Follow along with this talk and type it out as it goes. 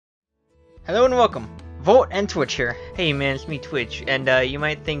Hello and welcome. Volt and Twitch here. Hey man, it's me Twitch, and you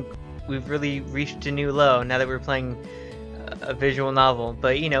might think we've really reached a new low now that we're playing a visual novel,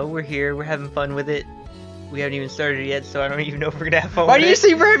 but you know, we're here, we're having fun with it. We haven't even started yet, so I don't even know if we're gonna have fun Why with it. do you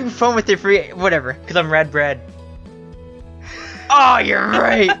say we're having fun with it for whatever? Because I'm Rad Brad. Oh, you're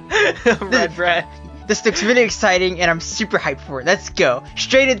right! I'm Rad Brad. This looks really exciting and I'm super hyped for it. Let's go.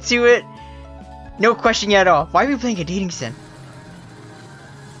 Straight into it. No questioning at all. Why are we playing a dating sim?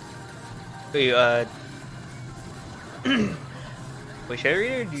 Wait, wait, should I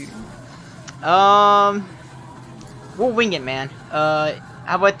read it or do you... We'll wing it, man. How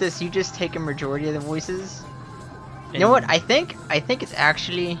about this? You just take a majority of the voices. You know what? I think it's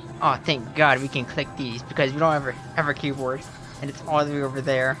actually... Oh, thank God we can click these because we don't ever have a keyboard. And it's all the way over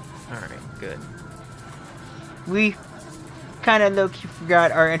there. Alright, good. We kind of low-key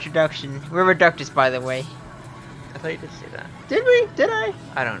forgot our introduction. We're reductus, by the way. I thought you did say that. Did we? Did I?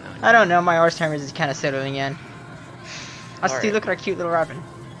 I don't know. I don't know. My Alzheimer's is kind of settling in. Let's see. Alright. Look at our cute little Robin.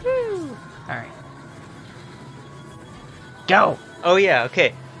 Woo! Alright. Go! Oh yeah,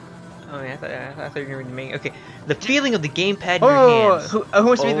 okay. Oh yeah, I thought you were gonna read the main... Okay. The feeling of the gamepad in your hands. Who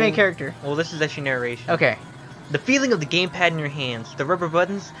wants to be the main character? Well, this is actually narration. Okay. The feeling of the gamepad in your hands, the rubber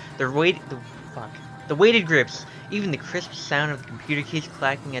buttons, the weighted grips, even the crisp sound of the computer keys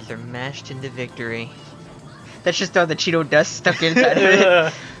clacking as they're mashed into victory. That's just all the Cheeto dust stuck inside of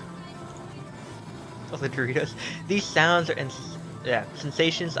it. All the Doritos. These sounds are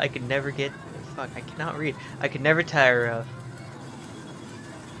sensations I could never get. Fuck, I cannot read. I could never tire of.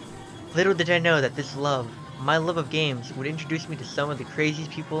 Little did I know that this love, my love of games, would introduce me to some of the craziest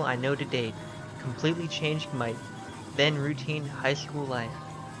people I know to date, completely changing my then routine high school life.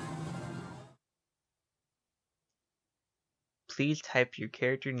 Please type your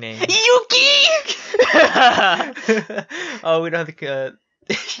character name. Yuki! Oh, we don't have to.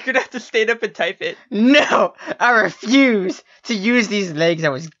 You're gonna have to stand up and type it. No! I refuse to use these legs I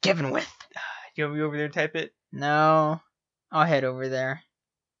was given with. You want me over there and type it? No. I'll head over there.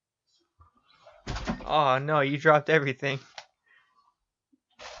 Oh no, you dropped everything.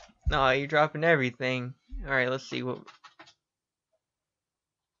 No, you're dropping everything. Alright, let's see what...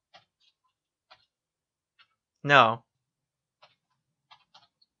 No.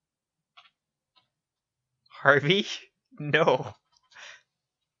 Harvey? No.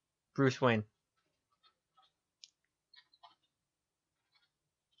 Bruce Wayne.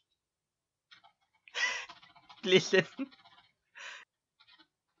 Listen.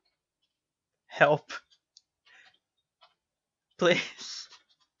 Help. Please.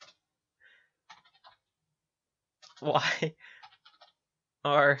 Why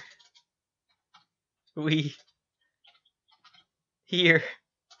are we here?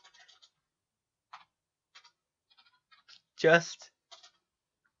 Just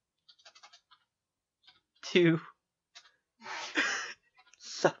to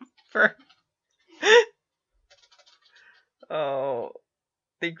suffer. Oh,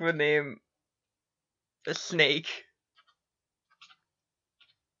 think of a name. A snake.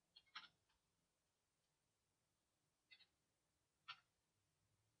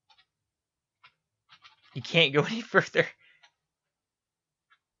 You can't go any further.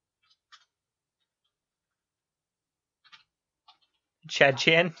 Chad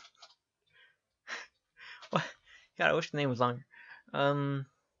Chan. What? God, I wish the name was longer.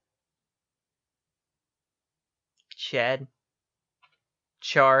 Chad.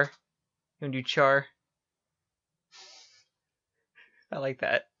 Char. You wanna do Char? I like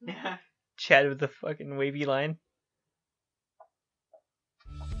that. Yeah. Chad with the fucking wavy line.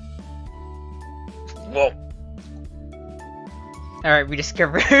 Whoa. Alright, we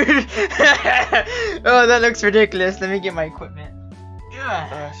discovered. Oh, that looks ridiculous. Let me get my equipment.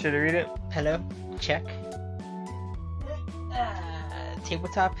 Should I read it? Hello? Check.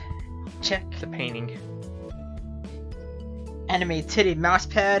 Tabletop? Check. It's a painting. Anime titty mouse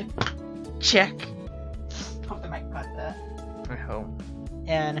pad? Check. Hope the mic caught that. I hope.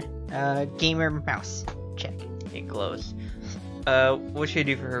 And gamer mouse? Check. It glows. What should I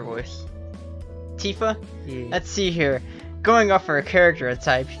do for her voice? Tifa? Yeah. Let's see here. Going off her character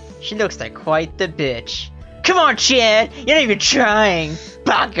type, she looks like quite the bitch. Come on, Chad! You're not even trying!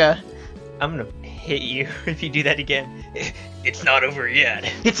 Baka! I'm gonna hit you if you do that again. It's not over yet.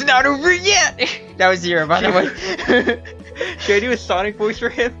 It's not over yet! That was zero, by the way. Should I do a Sonic voice for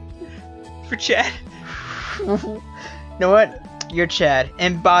him? For Chad? You know what? You're Chad.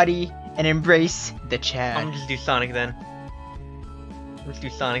 Embody and embrace the Chad. I'm gonna just do Sonic then. Let's do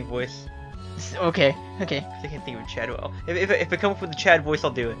Sonic voice. Okay, okay. I can't think of a Chad well. If I come up with a Chad voice,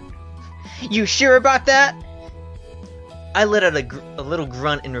 I'll do it. You sure about that? I let out a little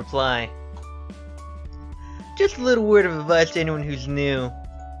grunt in reply. Just a little word of advice to anyone who's new.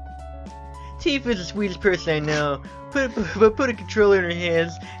 Tifa's the sweetest person I know, but put a controller in her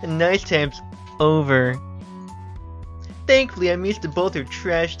hands and nice time's over. Thankfully, I'm used to both her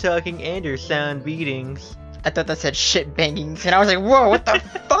trash talking and her sound beatings. I thought that said shit bangings, and I was like, whoa, what the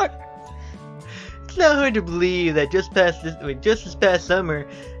fuck? It's not hard to believe that just this past summer,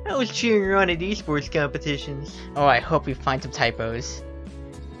 I was cheering her on at esports competitions. Oh, I hope we find some typos.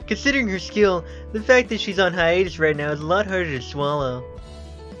 Considering her skill, the fact that she's on hiatus right now is a lot harder to swallow.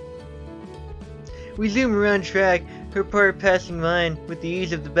 We zoom around track, her part passing mine, with the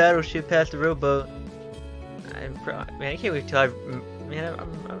ease of the battleship past the rowboat. Man, I can't wait till I'm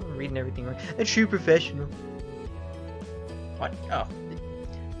reading everything right. A true professional. What? Oh.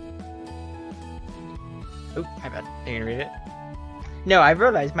 Oop, my bad. Are you gonna read it? No, I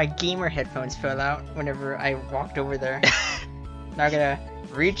realized my gamer headphones fell out whenever I walked over there. Now I gotta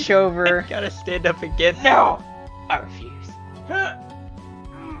reach over. Gotta stand up again. No! I refuse.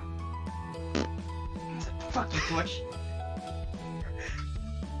 Fuck you, Twitch.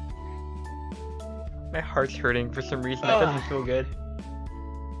 My heart's hurting for some reason. That doesn't feel good.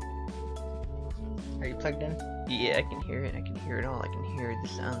 Are you plugged in? Yeah, I can hear it. I can hear it all. I can hear the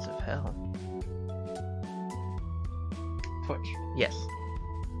sounds of hell. Twitch. Yes.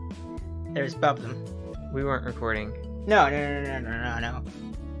 There's problem. We weren't recording. No. I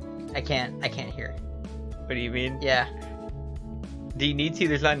can't hear. What do you mean? Yeah. Do you need to?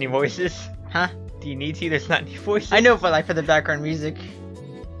 There's not any voices. Huh? Do you need to? There's not any voices. I know, but like for the background music.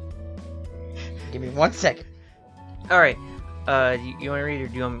 Give me 1 second. Alright. You want to read or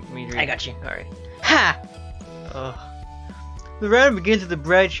do you want me to read? I got you. Alright. Ha! The round begins with the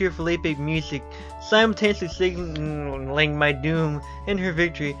bright, cheerful 8-bit music, simultaneously signaling my doom and her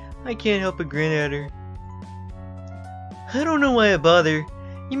victory. I can't help but grin at her. I don't know why I bother.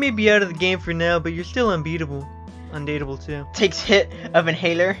 You may be out of the game for now, but you're still unbeatable. Undateable too. Takes hit of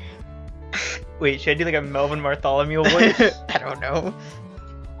inhaler. Wait, should I do like a Melvin Bartholomew voice? I don't know.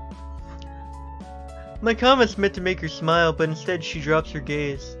 My comments meant to make her smile, but instead she drops her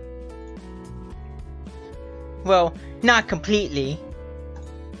gaze. Well, not completely.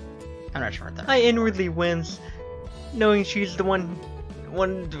 I'm not sure what that I inwardly wince, knowing she's the one.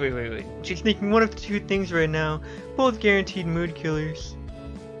 Wait. She's thinking one of two things right now, both guaranteed mood killers.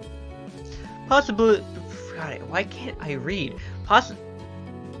 Possibly. God, why can't I read?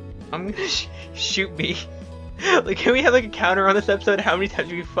 I'm gonna shoot me. Like, can we have like a counter on this episode? How many times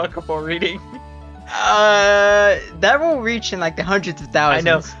do we fuck up while reading? That will reach in like the hundreds of thousands.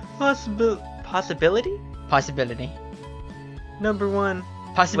 I know. Possibility? Possibility. Number 1.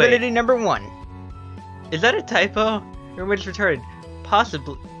 Possibility number 1. Is that a typo? Or am I just retarded?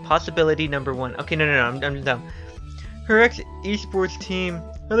 Possibility number 1. Okay, no, I'm dumb. Her ex-esports team,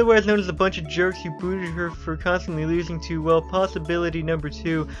 otherwise known as a bunch of jerks who booted her for constantly losing to, well, possibility number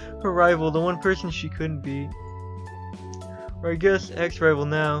 2, her rival, the one person she couldn't beat. Or I guess ex-rival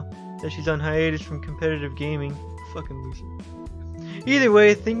now, that she's on hiatus from competitive gaming. Fucking loser. Either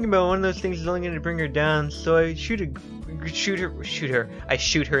way, thinking about one of those things is only going to bring her down, so I shoot her. I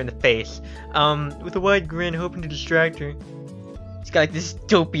shoot her in the face, with a wide grin, hoping to distract her. He's got like this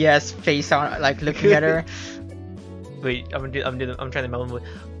dopey ass face on, like looking at her. Wait, I'm trying to Melvin voice.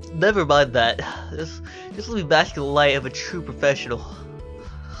 Never mind that. This will be back to the light of a true professional.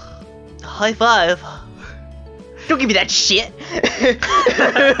 High five. Don't give me that shit.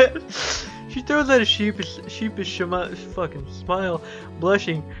 She throws out a sheepish fucking smile,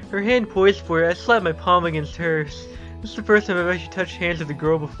 blushing, her hand poised for it. I slap my palm against hers. This is the first time I've actually touched hands with a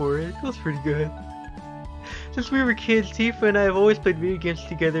girl before. It feels pretty good. Since we were kids, Tifa and I have always played video games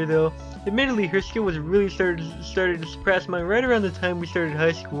together, though. Admittedly, her skill was really started to surpass mine right around the time we started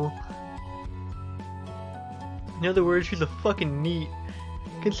high school. In other words, she's a fucking neat.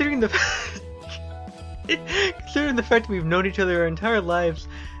 Considering the fact that we've known each other our entire lives,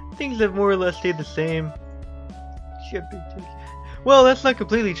 things have more or less stayed the same. She had big titties. Well, that's not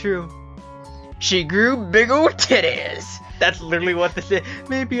completely true. She grew big old titties. That's literally what this is.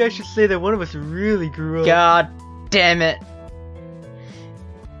 Maybe I should say that one of us really grew up. God damn it.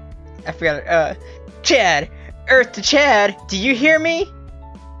 I forgot. Chad. Earth to Chad. Do you hear me?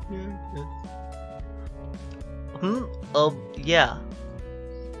 Yeah.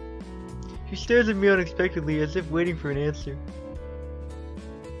 She stares at me unexpectedly, as if waiting for an answer.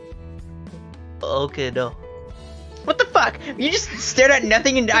 Okay, no. What the fuck? You just stared at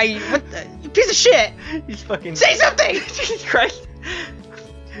nothing and what the, you piece of shit! He's fucking- Say something! Jesus Christ!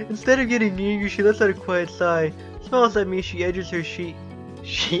 Instead of getting angry, she lets out a quiet sigh, smiles at me, she edges her seat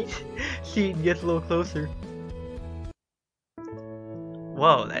and gets a little closer.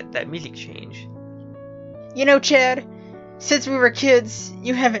 Whoa, that music change. You know, Chad, since we were kids,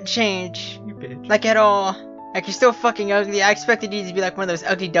 you haven't changed. You bitch. Like, at all. Like, you're still fucking ugly. I expected you to be like one of those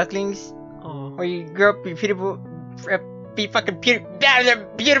ugly ducklings. Oh. Where you grow up, be beautiful, be fucking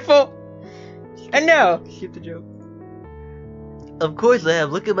beautiful. And no. Skip the joke. Of course I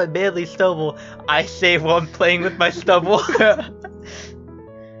have. Look at my manly stubble. I say while I'm playing with my stubble.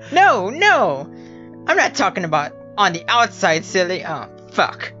 No, no. I'm not talking about on the outside, silly. Oh,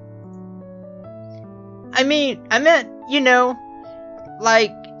 fuck. I meant, you know,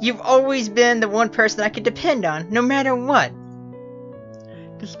 like, you've always been the one person I could depend on, no matter what.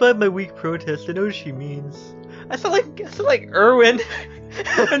 Despite my weak protest, I know what she means. I sound like Erwin.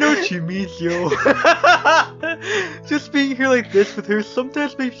 I know what she means, yo. Just being here like this with her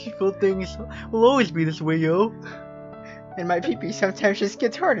sometimes makes me feel things will always be this way, yo. And my pee-pee sometimes just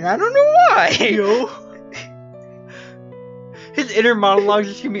gets hard, and I don't know why. Yo. His inner monologue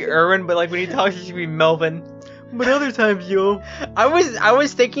is gonna be Erwin, but like when he talks, it's gonna be Melvin. But other times, yo. I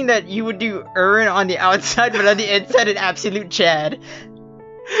was thinking that you would do Erwin on the outside, but on the inside, an absolute Chad.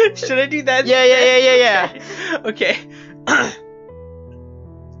 Should I do that? Yeah. Okay.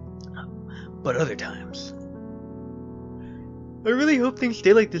 But other times. I really hope things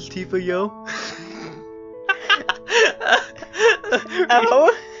stay like this, Tifa, yo.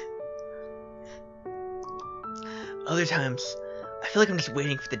 Oh? Other times, I feel like I'm just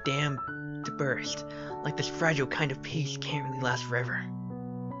waiting for the dam to burst. Like this fragile kind of peace can't really last forever.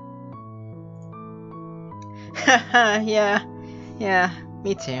 Yeah,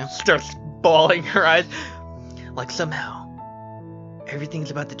 me too. Starts bawling her eyes. Like somehow,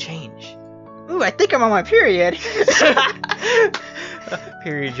 everything's about to change. Ooh, I think I'm on my period.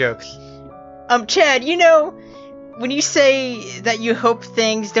 Period jokes. Chad, you know, when you say that you hope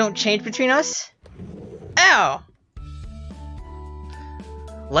things don't change between us? Ow!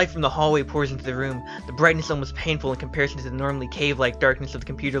 Light from the hallway pours into the room, the brightness almost painful in comparison to the normally cave-like darkness of the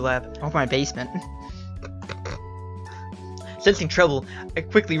computer lab. Oh, my basement. Sensing trouble, I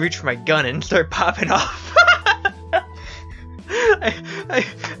quickly reach for my gun and start popping off.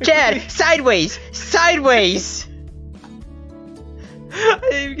 Chad, sideways! Sideways! I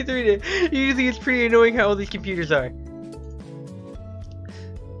didn't even get to read it. Usually it's pretty annoying how all these computers are.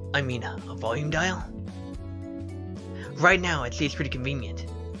 I mean, a volume dial? Right now, I'd say it's pretty convenient.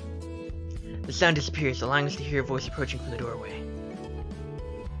 The sound disappears, allowing us to hear a voice approaching from the doorway.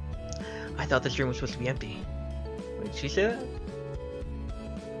 I thought this room was supposed to be empty. Wait, did she say that?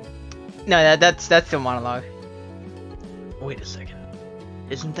 No, that's the monologue. Wait a second.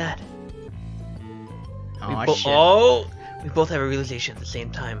 Isn't that? Oh, shit. Oh! We both have a realization at the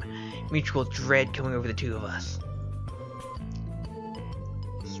same time. Mutual dread coming over the two of us.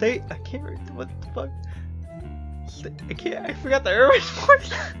 Stay. I can't read. What the fuck? Stay, I can't. I forgot the Erwin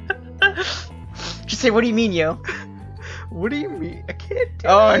voice. Just say, what do you mean, yo? What do you mean? I can't do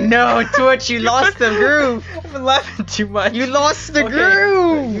Oh it. no, Twitch, you lost the groove. I've been laughing too much. You lost the Okay,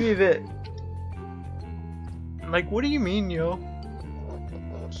 groove. give me that. Like, what do you mean, yo?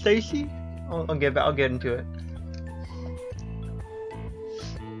 Stacy? I'll get into it.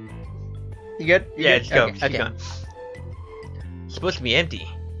 You good? Yeah, good? just go. Okay, Keep okay. going. It's supposed to be empty.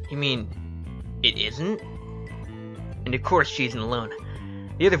 You mean, it isn't? And of course she isn't alone.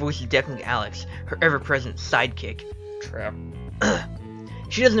 The other voice is definitely Alex, her ever-present sidekick. Trap.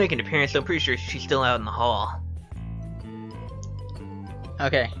 She doesn't make an appearance, so I'm pretty sure she's still out in the hall.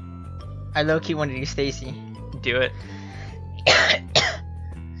 Okay. I low-key wanted to do Stacy. Do it.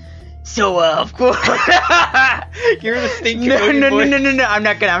 So, of course. You're the stinky No, boy. no. I'm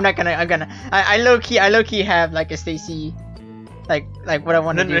gonna. I low-key have like a Stacy, like what I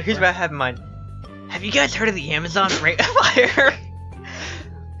want to do. No, here's what I have in mind. Have you guys heard of the Amazon rainfire?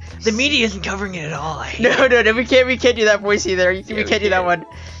 The media isn't covering it at all. I hate it. No, we can't do that voice either. We can't do that one.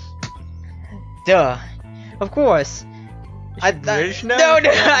 Duh. Of course. Is she British now? No,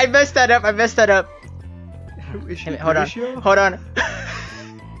 I messed that up. Is she Hold on. British, yo? Hold on.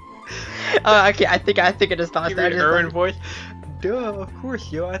 Okay, I think I just lost Give that. me an Erwin voice. Duh, of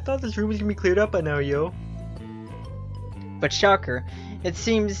course, yo. I thought this room was gonna be cleared up by now, yo. But shocker, it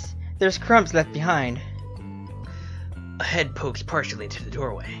seems there's crumbs left behind. A head pokes partially into the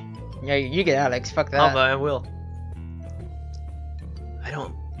doorway. Yeah, you get Alex. Fuck that. I will. I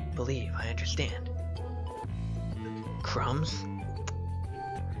don't believe I understand. Crumbs?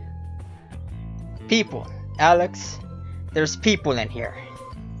 People, Alex. There's people in here.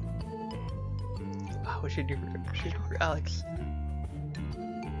 What should I do for Alex?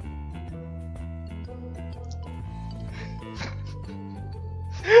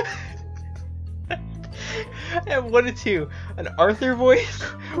 I have one of two: an Arthur voice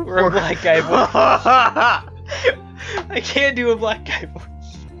or a black guy voice. I can't do a black guy voice.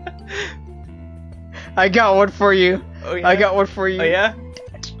 I got one for you. Oh yeah. I got one for you. Oh yeah.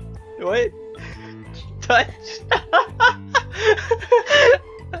 What? Touch.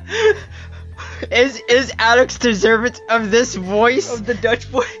 Is Alex deserving of this voice? Of the Dutch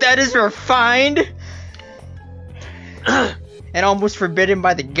voice. That is refined and almost forbidden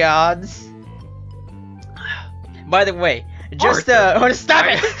by the gods. By the way, just stop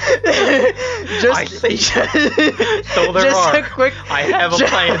it. So there just are. a quick. I have a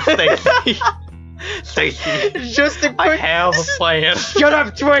plan, Stacy. Stacy. Just a quick. I have a plan. Shut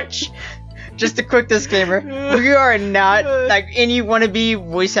up, Twitch. Just a quick disclaimer: we are not like any wannabe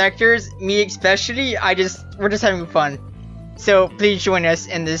voice actors. Me especially. We're just having fun. So please join us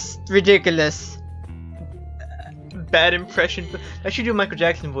in this ridiculous. Bad impression. I should do a Michael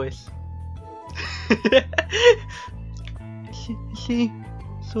Jackson voice. See,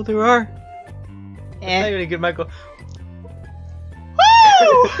 so there are. Eh. Not even a good Michael.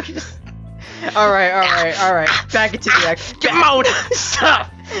 Woo! All right. Back into the action. Come on,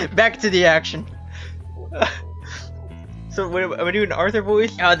 stop. Back to the action. So, what am I doing? An Arthur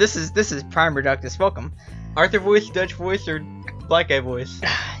voice? This is prime reductus. Welcome. Arthur voice, Dutch voice, or black guy voice?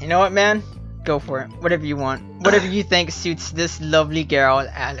 You know what, man? Go for it. Whatever you want. Whatever you think suits this lovely girl,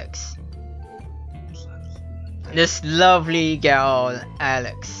 Alex. This lovely gal,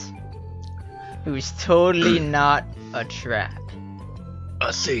 Alex, who's totally not a trap.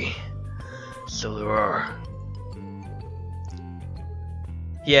 I see. So there are.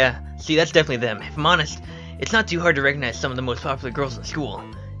 Yeah, see, that's definitely them. If I'm honest, it's not too hard to recognize some of the most popular girls in school,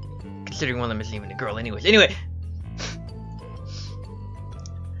 considering one of them isn't even a girl anyways. Anyway,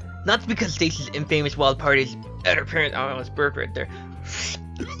 not because Stacy's infamous wild parties at her parents. Oh, I almost burped right there.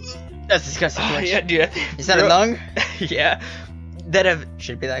 That's disgusting. Oh, yeah, dude. Is that a lung? Yeah. That have.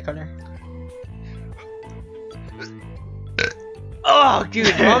 Should it be that color? Oh,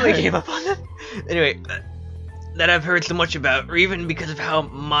 dude, Mama came up on that. Anyway, that I've heard so much about, or even because of how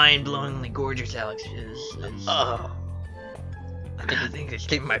mind-blowingly gorgeous Alex is. Oh. I think it's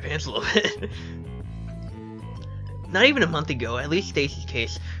taking my pants a little bit. Not even a month ago, at least Stacy's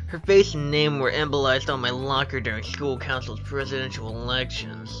case, her face and name were embolized on my locker during school council's presidential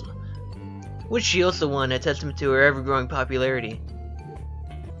elections, which she also won, a testament to her ever-growing popularity.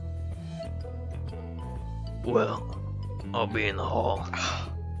 Well, I'll be in the hall.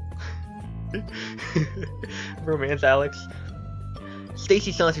 Romance, Alex.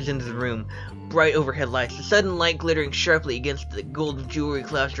 Stacy saunters into the room, bright overhead lights, the sudden light glittering sharply against the gold jewelry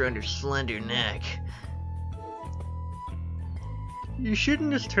clasped around her slender neck. You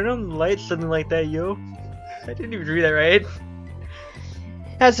shouldn't just turn on the lights something like that, yo. I didn't even read that right.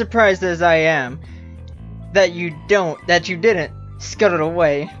 As surprised as I am that you didn't scuttle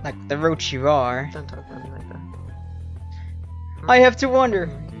away like the roach you are. Don't talk about me like that. I have to wonder,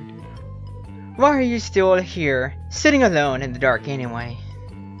 why are you still here, sitting alone in the dark anyway?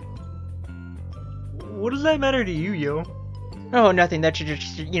 What does that matter to you, yo? Oh, nothing. That you're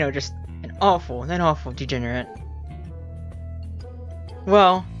just, just an awful degenerate.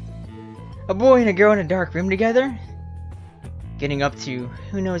 Well, a boy and a girl in a dark room together, getting up to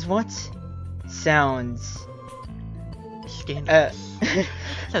who knows what, sounds scandalous.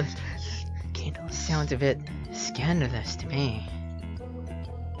 Sounds scandalous. Sounds a bit scandalous to me.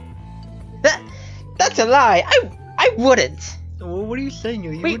 That's a lie. I wouldn't. Well, what are you saying,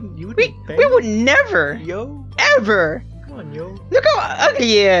 yo? You wouldn't We would never, yo, ever. Come on, yo. Look how ugly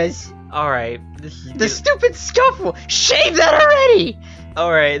he is. Alright, this is the stupid scuffle. Shave that already.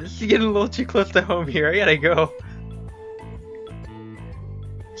 Alright, this is getting a little too close to home here. I gotta go.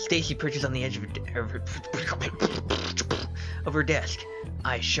 Stacy perches on the edge of her desk,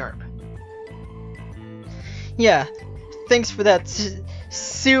 eyes sharp. Yeah, thanks for that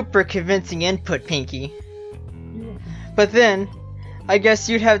super convincing input, Pinky. But then, I guess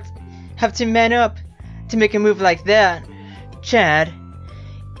you'd have to man up to make a move like that, Chad.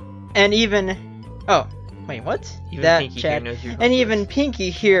 And even, oh, wait, what? Even that Pinky Chad, here knows you're and hopeless. even Pinky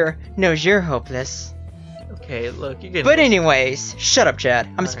here knows you're hopeless. Okay, look, you're getting. But anyways, shut up, Chad.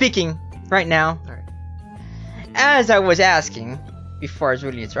 I'm Alright. speaking right now. Alright. As I was asking before I was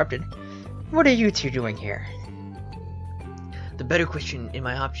really interrupted, what are you two doing here? The better question in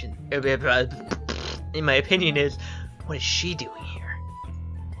my opinion is, what is she doing here?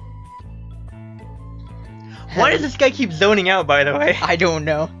 Why does this guy keep zoning out, by the way? I don't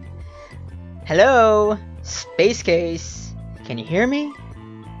know. Hello, Space Case. Can you hear me?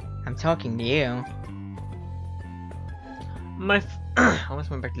 I'm talking to you. I almost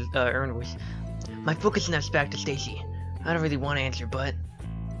went back to Aaron voice. My focus snaps back to Stacy. I don't really want to answer, but...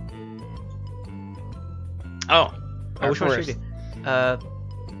 Oh. which one should we do?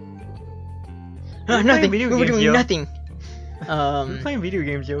 We're Nothing. playing video We're games, doing yo. nothing. We're playing video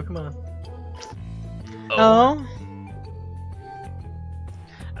games, yo. Come on. Oh.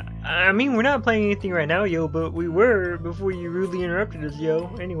 I mean, we're not playing anything right now, yo, but we were before you rudely interrupted us,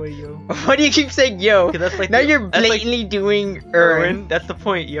 yo. Anyway, yo. Why do you keep saying yo? 'Cause that's like now the- you're that's like- blatantly doing Erwin, that's the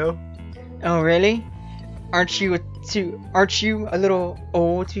point, yo. Oh really? Aren't you a little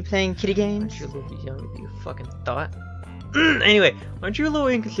old to be playing kitty games? Aren't you a little bit young, you fucking thought? Anyway, aren't you a little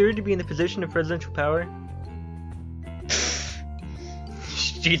inconsiderate to be in the position of presidential power?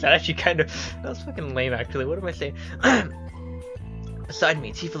 Jeez, that actually that was fucking lame, actually. What am I saying? Beside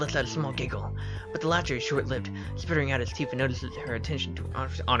me, Tifa lets out a small giggle, but the laughter is short-lived, sputtering out as Tifa notices her attention to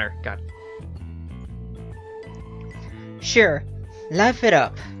honor. God. Sure, laugh it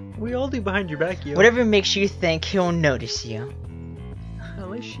up. We all do behind your back, yo. Whatever makes you think he'll notice you. At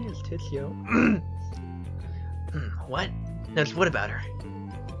least she has tits, yo. What? Notice what about her?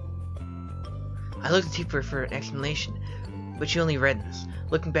 I looked at Tifa for an explanation, but she only reddens,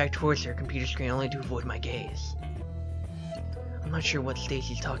 looking back towards her computer screen only to avoid my gaze. I'm not sure what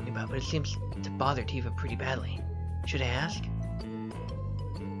Stacy's talking about, but it seems to bother Tifa pretty badly. Should I ask?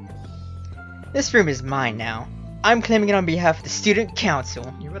 This room is mine now. I'm claiming it on behalf of the student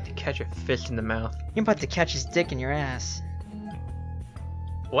council. You're about to catch a fist in the mouth. You're about to catch his dick in your ass.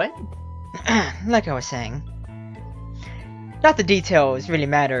 What? Like I was saying. Not the details really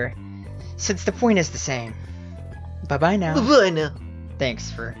matter, since the point is the same. Bye-bye now. Bye now.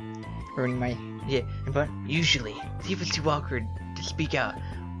 Thanks for ruining my input. Usually, Tifa's too awkward to speak out,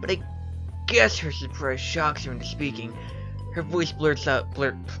 but I guess her surprise shocks her into speaking. Her voice blurts out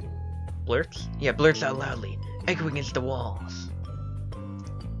loudly, echoing against the walls.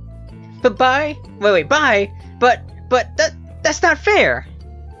 But bye? Wait, bye? But that's not fair.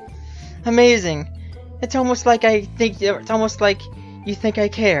 Amazing. It's almost like you think I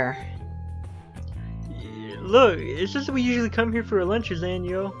care. Look, it's just that we usually come here for our lunches, and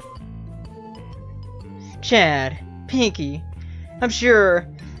yo. Chad, Pinky, I'm sure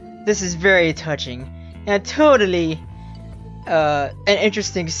this is very touching and totally an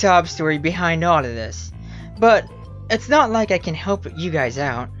interesting sob story behind all of this. But it's not like I can help you guys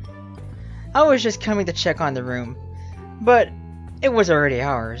out. I was just coming to check on the room, but it was already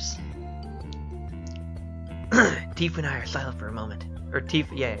ours. Tifa and I are silent for a moment. Or Tifa,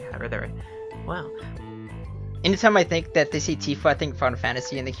 yeah, I read that right. Wow. Anytime I think that they see Tifa, I think Final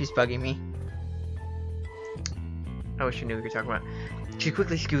Fantasy and they keeps bugging me. I wish I knew what you were talking about. She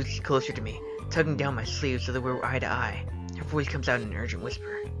quickly scoots closer to me, tugging down my sleeve so that we're eye to eye. Her voice comes out in an urgent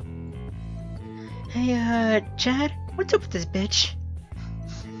whisper. Hey, Chad, what's up with this bitch?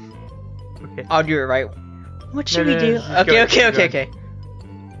 Okay. I'll do it right. What should we do? Go Okay.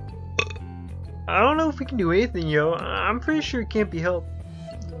 I don't know if we can do anything, yo. I'm pretty sure it can't be helped.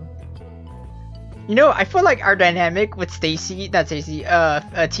 You know, I feel like our dynamic with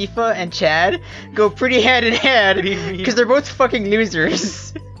Tifa and Chad go pretty hand in hand What do you mean? because they're both fucking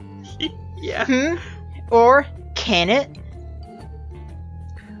losers. Yeah. Or can it?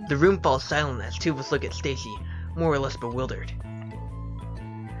 The room falls silent as two of us look at Stacy, more or less bewildered.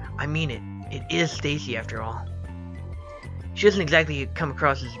 I mean it. It is Stacy after all. She doesn't exactly come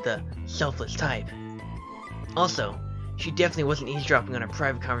across as the selfless type. Also, she definitely wasn't eavesdropping on a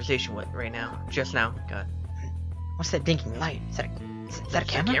private conversation right now. Just now. God. What's that blinking light? Is that a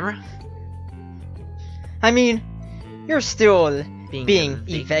camera? I mean, you're still being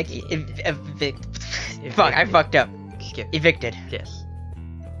fuck, I fucked up. Skip. Evicted. Yes.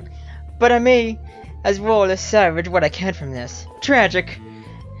 But I may as well salvage what I can from this tragic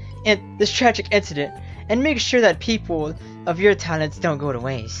incident and make sure that people of your talents don't go to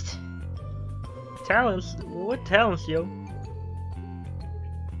waste. Talents? What talents, yo?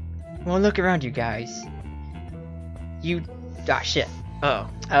 Well, look around you guys. Shit. Oh.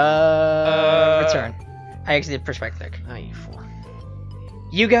 Return. I exited perspective. Oh, you fool.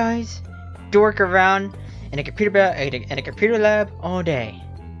 You guys dork around in a computer lab all day.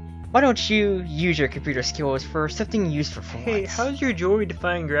 Why don't you use your computer skills for something useful for Hey, once? how's your jewelry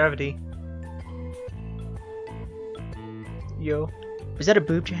defying gravity? Yo. Was that a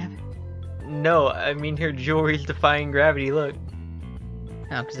boob jab? No, I mean her jewelry's defying gravity, look.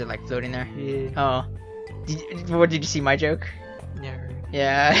 Oh, because they're like floating there. Yeah. Oh. Did you see my joke? Never.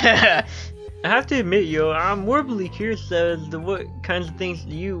 Yeah. I have to admit, yo, I'm morbidly curious as to what kinds of things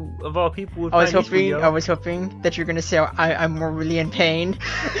you, of all people, would I was find useful, yo. hoping that you're gonna say I'm more really in pain.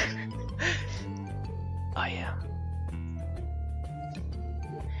 I am.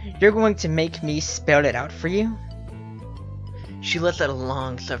 You're going to make me spell it out for you? She lets out a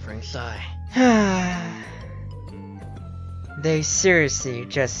long, suffering sigh. They seriously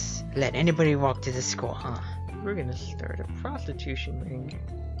just let anybody walk to the school, huh? We're gonna start a prostitution ring.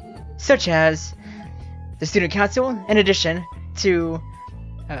 Such as the student council, in addition to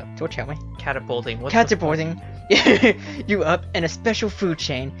what shall we? Catapulting. Catapulting you up in a special food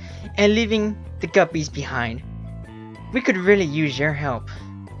chain and leaving the guppies behind. We could really use your help.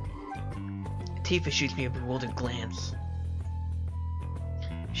 Tifa shoots me a bewildered glance.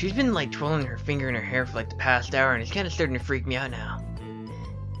 She's been like twirling her finger in her hair for like the past hour, and it's kind of starting to freak me out now.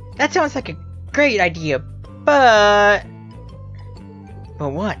 That sounds like a great idea, but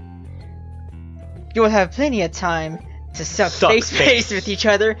what? You will have plenty of time to suck face with each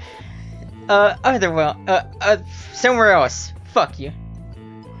other. Somewhere else. Fuck you.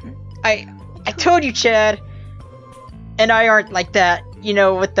 I told you, Chad. And I aren't like that, you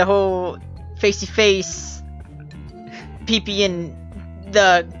know, with the whole facey face, pee-pee and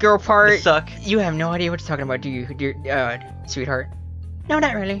the girl part. Suck. You have no idea what you're talking about, do you, dear, sweetheart? No,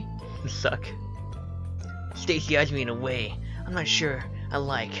 not really. Suck. Stacy eyes me in a way I'm not sure I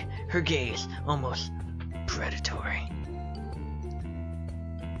like. Her gaze almost predatory.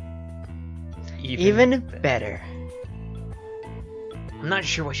 Even better. I'm not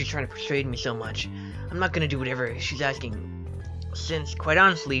sure why she's trying to persuade me so much. I'm not gonna do whatever she's asking, since, quite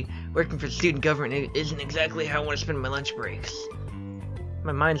honestly, working for the student government isn't exactly how I want to spend my lunch breaks.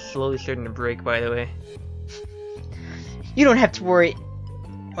 My mind's slowly starting to break, by the way. You don't have to worry.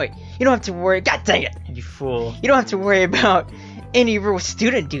 Wait, you don't have to worry. God dang it! You fool. You don't have to worry about any real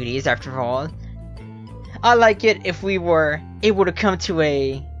student duties, after all. I like it if we were able to come to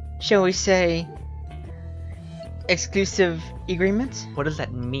a, shall we say, exclusive agreement? What does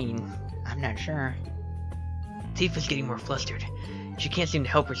that mean? I'm not sure. Tifa's getting more flustered. She can't seem to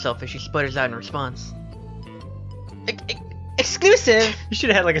help herself as she sputters out in response. Exclusive? You should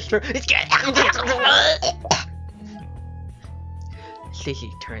have had like a stroke.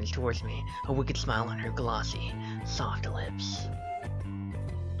 Stacy turns towards me, a wicked smile on her glossy, soft lips.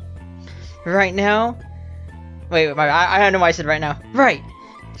 Right now? Wait, I don't know why I said right now. Right.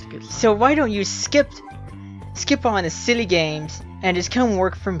 So why don't you skip on the silly games and just come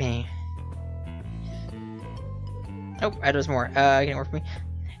work for me? Oh, there's more. Can work for me.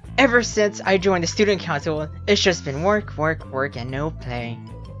 Ever since I joined the student council, it's just been work, work, work, and no play.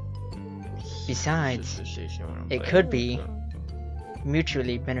 Besides, it could be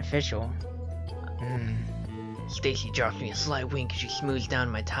mutually beneficial. Stacy drops me a slight wink as she smooths down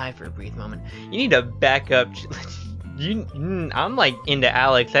my tie for a brief moment. You need to back up. I'm like into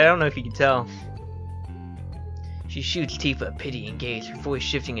Alex. I don't know if you can tell. She shoots Tifa a pitying gaze, her voice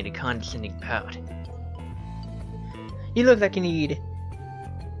shifting into condescending pout. You look like you need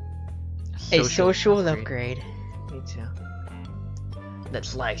a social upgrade. Me too. That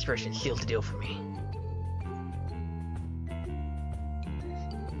sly expression seals the deal for me.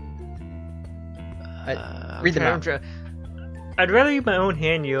 Read them out. I'd rather eat my own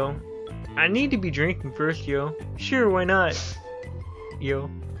hand, yo. I need to be drinking first, yo. Sure, why not? Yo.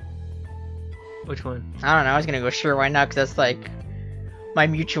 Which one? I don't know, I was gonna go sure, why not, because that's like my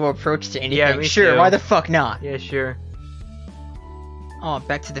mutual approach to anything. Yeah, me sure, too. why the fuck not? Yeah, sure. Oh,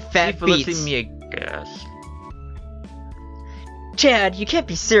 back to the fat Tifa beats. looks at me aghast. Chad, you can't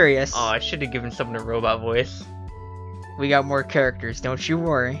be serious. Oh, I should have given someone a robot voice. We got more characters, don't you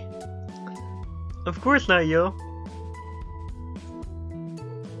worry. Of course not, yo.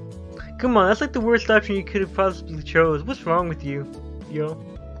 Come on, that's like the worst option you could have possibly chose. What's wrong with you, yo?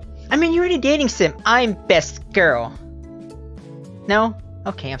 I mean, you're in a dating sim. I'm best girl. No?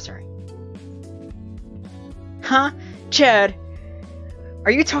 Okay, I'm sorry. Huh? Chad,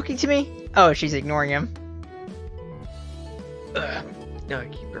 are you talking to me? Oh, she's ignoring him. No, I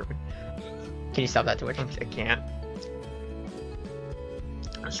keep burping. Can you stop that, Twitch? I can't.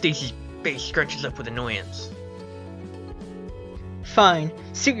 Stacy's face scrunches up with annoyance. Fine,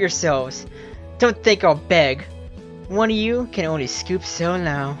 suit yourselves. Don't think I'll beg. One of you can only scoop so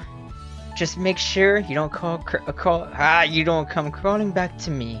low. Just make sure you don't you don't come crawling back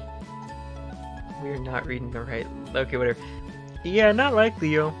to me. We're not reading the right. Okay, whatever. Yeah, not likely,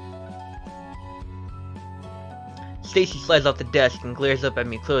 yo. Stacy slides off the desk and glares up at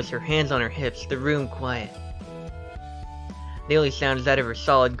me close, her hands on her hips, the room quiet. The only sound is that of her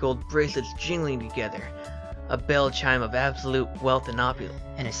solid gold bracelets jingling together, a bell chime of absolute wealth and opulence.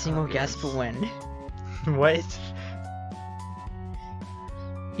 And a single gasp of wind. What?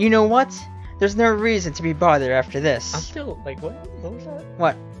 You know what? There's no reason to be bothered after this. I'm still like, what? What was that?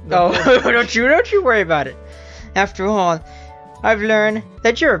 What? No. Oh, don't you worry about it. After all, I've learned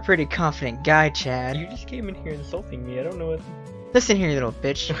that you're a pretty confident guy, Chad. You just came in here insulting me. I don't know what. Listen here, you little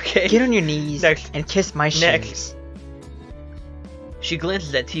bitch. Okay. Get on your knees Next. and kiss my Next. shoes. She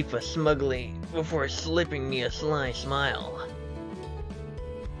glances at Tifa smugly before slipping me a sly smile.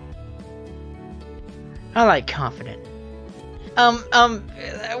 I like confident.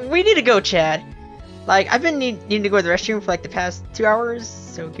 We need to go, Chad. Like, I've been needing to go to the restroom for like the past 2 hours,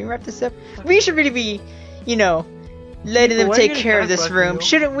 so can we wrap this up? We should really be, you know, letting them Why are you take gonna care of talk this about room, you?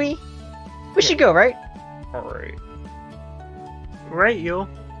 shouldn't we? We should go, right? Alright. Right, yo.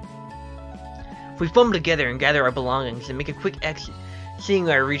 We fumble together and gather our belongings and make a quick exit, seeing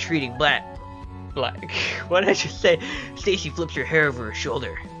our retreating black. What did I just say? Stacy flips her hair over her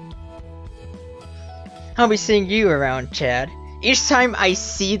shoulder. I'll be seeing you around, Chad. Each time I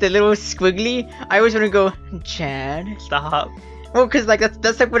see the little squiggly, I always want to go, Chad. Stop. Well, cause like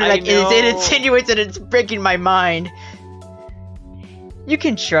that's like what it I like is. It know. insinuates and it's breaking my mind. You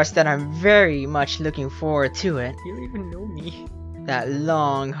can trust that I'm very much looking forward to it. You don't even know me. That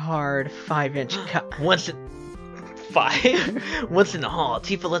long, hard 5-inch cut. Once in the hall,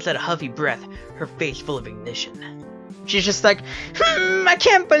 Tifa lets out a huffy breath, her face full of ignition. She's just like, I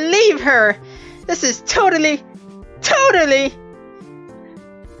can't believe her. This is totally.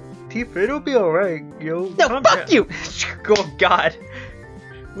 Tifa, it'll be alright, yo. No, Calm fuck down. you. Oh God.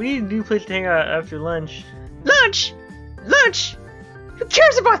 We need a new place to hang out after lunch. Lunch. Who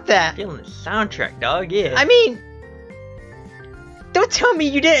cares about that? Feeling the soundtrack, dog. Yeah. I mean, don't tell me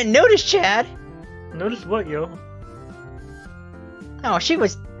you didn't notice, Chad. Notice what, yo? Oh, she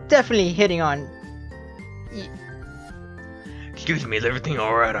was definitely hitting on. Excuse me, is everything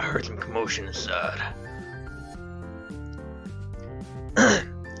alright? I heard some commotion inside.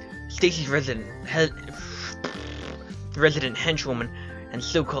 Stacy's resident henchwoman and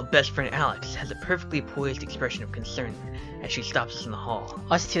so-called best friend Alex has a perfectly poised expression of concern as she stops us in the hall.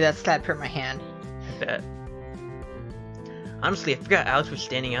 Us too, that slap hurt my hand. I bet. Honestly, I forgot Alex was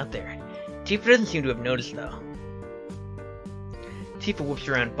standing out there. Tifa doesn't seem to have noticed though. Tifa whips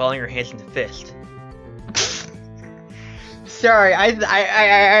around, balling her hands into fist. Sorry,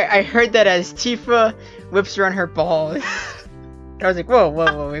 I heard that as Tifa whips around her balls. I was like, whoa,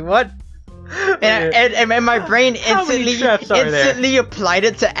 wait, what? And my brain How many traps are there? instantly applied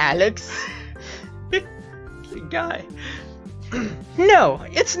it to Alex. Guy. No,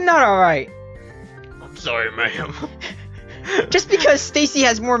 it's not alright. I'm sorry, ma'am. Just because Stacy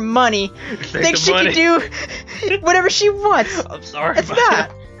has more money, Take thinks the she money. can do whatever she wants. I'm sorry, It's ma'am.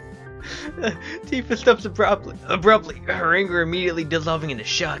 not. Tifa stops abruptly, her anger immediately dissolving into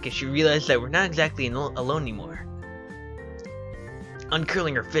shock as she realizes that we're not exactly alone anymore.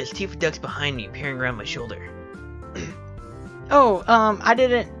 Uncurling her fist, Tifa ducks behind me, peering around my shoulder. Oh, I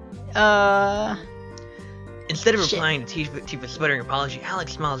didn't, Instead of Shit. replying to Tifa's sputtering apology,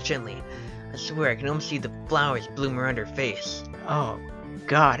 Alex smiles gently. I swear I can almost see the flowers bloom around her face. Oh,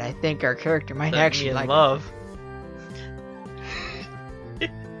 God, I think our character might Let me actually in like love.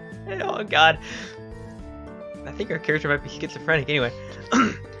 Oh God. I think our character might be schizophrenic anyway.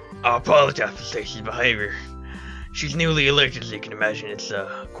 I apologize for Stacy's behavior. She's newly elected, as you can imagine. It's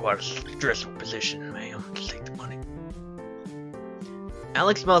quite a stressful position, ma'am. Just take the money.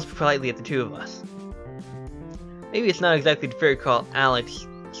 Alex smiles politely at the two of us. Maybe it's not exactly fair to call Alex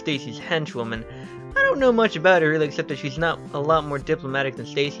Stacy's henchwoman. I don't know much about her, really, except that she's not a lot more diplomatic than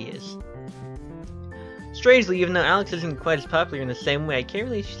Stacy is. Strangely, even though Alex isn't quite as popular in the same way, I can't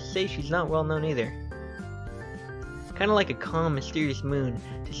really say she's not well known either. Kinda like a calm, mysterious moon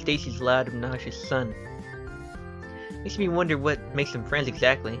to Stacy's loud, obnoxious sun. Makes me wonder what makes them friends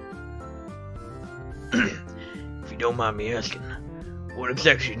exactly. If you don't mind me asking, what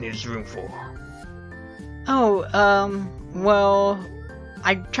exactly do you need this room for? Oh, well,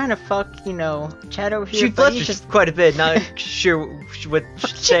 I'm trying to fuck, you know, Chad over here. She but he's flushes quite a bit, not sure what to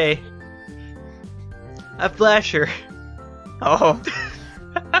say. I flash her. Oh.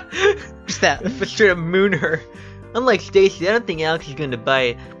 What's that? But straight up moon her. Unlike Stacy, I don't think Alex is going to buy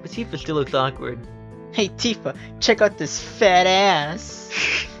it, but Tifa still looks awkward. Hey, Tifa, check out this fat ass.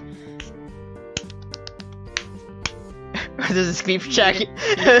 There's a squeak track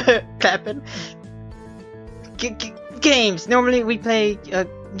clapping. Games. Normally we play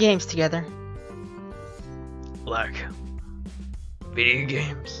games together. Like video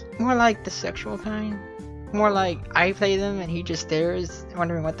games. More like the sexual kind. More like I play them and he just stares,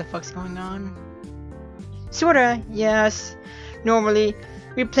 wondering what the fuck's going on. Sorta, yes. Normally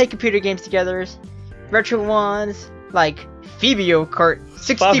we play computer games together. Retro ones like Fabio Kart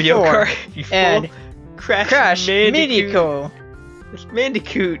 64 Fabio Kart, you fool. and Crash Crash Bandicoot. Bandicoot. It's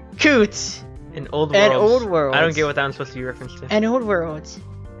Bandicoot. Coots. In Old And Worlds. Old Worlds. I don't get what that one's supposed to be referenced to. And Old Worlds.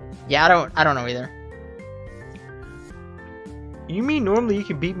 Yeah, I don't know either. You mean normally you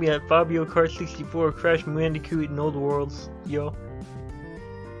can beat me at Fabio Kart 64, Crash Bandicoot, and Old Worlds, yo?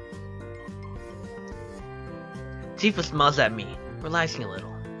 Tifa smiles at me, relaxing a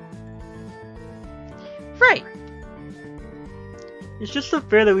little. Right. It's just so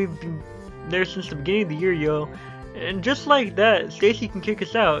fair that we've been there since the beginning of the year, yo. And just like that, Stacy can kick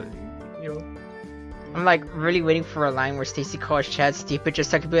us out, yo. I'm like really waiting for a line where Stacy calls Chad stupid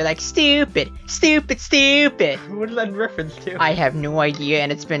just so I can be like, stupid, stupid, stupid. What is that in reference to? I have no idea,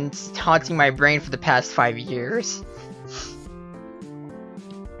 and it's been haunting my brain for the past 5 years.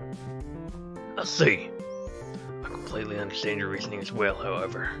 I see. I completely understand your reasoning as well,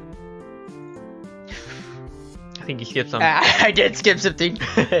 however. I think you skipped something. I did skip something.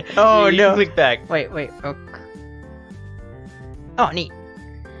 Oh you no. Click back. Wait. Oh, neat.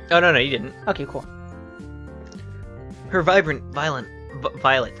 Oh no, you didn't. Okay, cool. Her not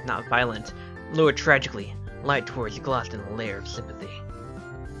violent, lowered tragically. Light towards glossed in a layer of sympathy.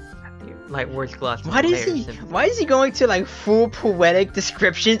 Light words glossed in a layer of sympathy. Why is he going to like full poetic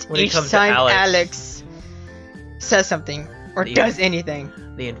descriptions When it each comes to time Alex. Alex says something or does anything?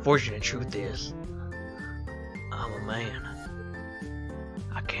 The unfortunate truth is, I'm a man.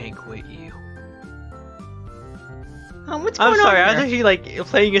 I can't quit you. What's going I'm sorry, on I was here? actually like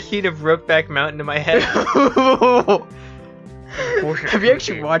playing a scene of Brokeback Mountain in my head. Have you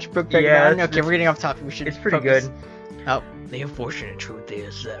actually watched Brokeback Yeah, Mountain? it's- Okay, we're getting off topic. We should. It's pretty focus. good. Oh, The unfortunate truth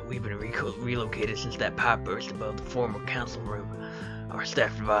is that we've been relocated since that pipe burst above the former council room. Our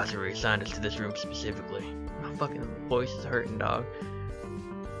staff advisor assigned us to this room specifically. My fucking voice is hurting, dog.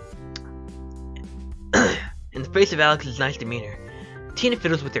 In the face of Alex's nice demeanor, Tina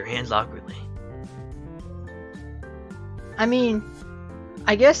fiddles with her hands awkwardly. I mean,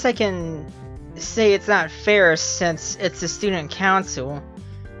 I guess I can say it's not fair since it's a student council,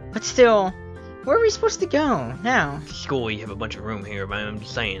 but still, where are we supposed to go now? School, you have a bunch of room here, but I'm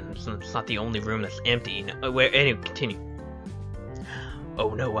just saying, it's not the only room that's empty. No, anyway, continue. Oh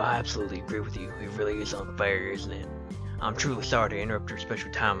no, I absolutely agree with you. It really is unfair, isn't it? I'm truly sorry to interrupt your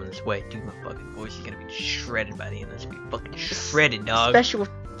special time in this way. Dude, my fucking voice is gonna be shredded by the end of this. Be fucking shredded, dog. Special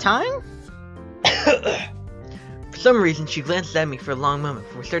time? For some reason, she glances at me for a long moment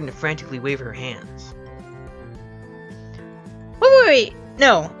before starting to frantically wave her hands. Wait,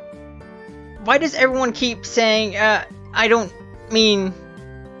 no. Why does everyone keep saying, I don't mean...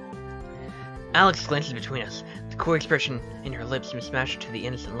 Alex glances between us, the coy expression in her lips mismatched to the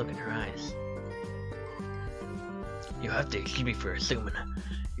innocent look in her eyes. You'll have to excuse me for assuming.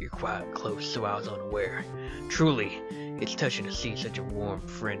 You're quite close, so I was unaware. Truly, it's touching to see such a warm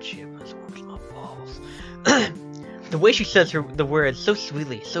friendship as warms my balls. The way she says the words so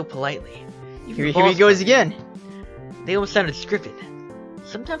sweetly, so politely. Here he goes again. They almost sounded scripted.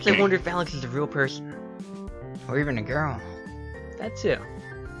 Sometimes I wonder if Alex is a real person. Or even a girl. That too.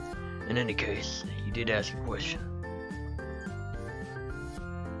 In any case, you did ask a question.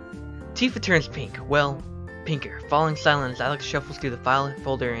 Tifa turns pink. Well, pinker. Falling silent as Alex shuffles through the file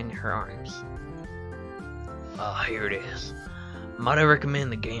folder in her arms. Ah, here it is. Might I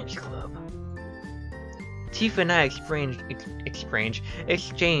recommend the Games Club? Tifa and I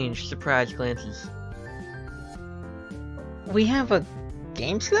exchange surprised glances. We have a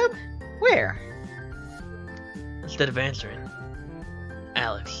games club? Where? Instead of answering,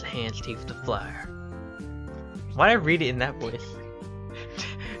 Alex hands Tifa the flyer. Why'd I read it in that voice?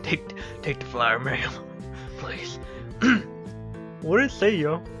 Take the flyer, ma'am. Please. What did it say,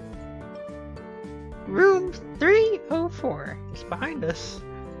 yo? Room 304. It's behind us.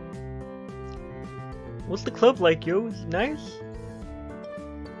 What's the club like, yo? Is it nice?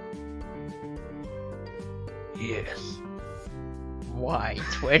 Yes. Why,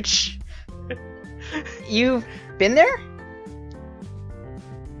 Twitch? You've been there?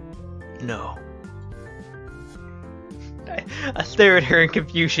 No. I stare at her in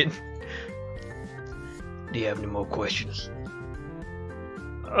confusion. Do you have any more questions?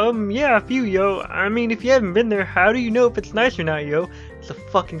 Yeah, a few, yo. I mean, if you haven't been there, how do you know if it's nice or not, yo? It's a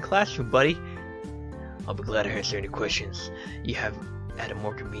fucking classroom, buddy. I'll be glad to answer any questions you have at a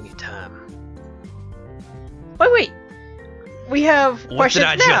more convenient time. Wait. We have What questions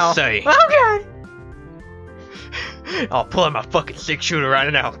did I now. just say? Oh god. I'll pull out my fucking 6-shooter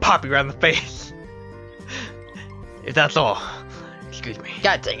right now and pop you right in the face. If that's all. Excuse me.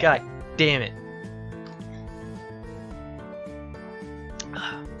 God dang it. God damn it.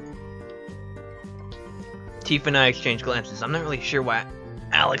 Tifa and I exchange glances. I'm not really sure why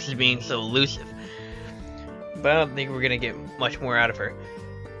Alex is being so elusive, but I don't think we're gonna get much more out of her.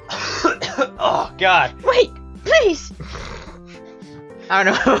 Oh God. Wait, please. I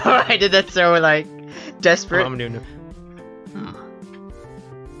don't know why I did that so like desperate. I'm doing it.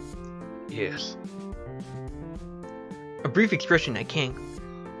 Yes. A brief expression I can't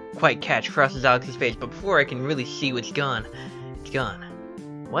quite catch crosses Alex's face, but before I can really see what's gone, it's gone.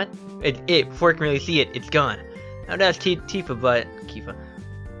 What? Before I can really see it, it's gone. Now that's Tifa, but Kifa.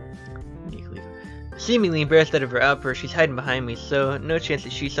 Seemingly embarrassed out of her outburst, she's hiding behind me, so no chance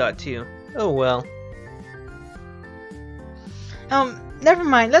that she saw it too. Oh well. Never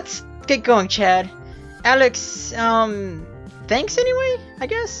mind. Let's get going, Chad. Alex, thanks anyway, I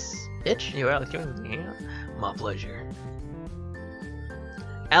guess. Bitch. Yo, Alex, you want to hang out? My pleasure.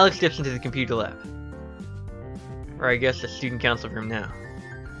 Alex steps into the computer lab. Or I guess the student council room now.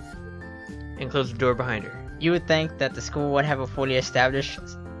 And closes the door behind her. You would think that the school would have a fully established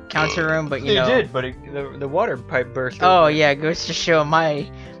council room, but you know. It did, but the water pipe burst. Oh yeah, it goes to show my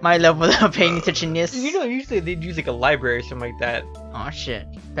level of paying attentionness. You know, usually they'd use like a library or something like that. Oh shit,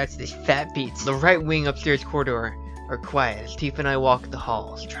 that's these fat beats. The right wing upstairs corridor are quiet as Tifa and I walk the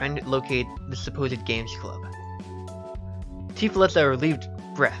halls, trying to locate the supposed games club. Tifa lets out a relieved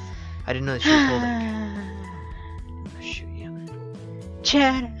breath. I didn't know that she was holding. I'll shoot you.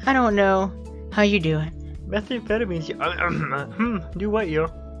 Chad, I don't know how you doing. Methamphetamines, do what, yo?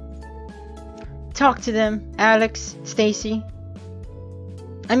 Talk to them, Alex, Stacy.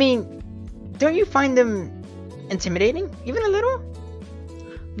 I mean, don't you find them intimidating, even a little?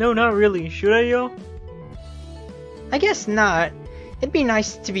 No, not really. Should I, yo? I guess not. It'd be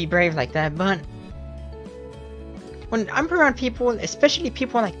nice to be brave like that, but when I'm around people, especially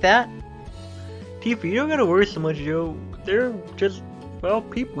people like that. Tifa, you don't gotta worry so much, yo. They're just, well,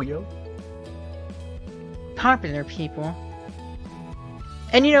 people, yo. Popular people.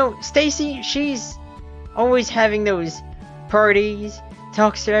 And you know, Stacy, she's always having those parties,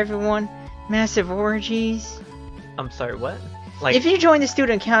 talks to everyone, massive orgies. I'm sorry, what? Like, if you join the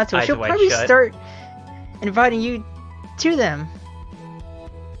student council, eyes she'll wide probably shut. start inviting you to them.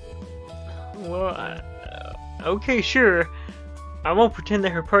 Well, okay, sure. I won't pretend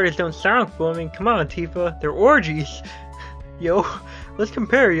that her parties don't sound cool. I mean, come on, Tifa. They're orgies. Yo, let's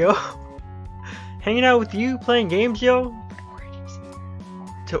compare, yo. Hanging out with you, playing games, yo.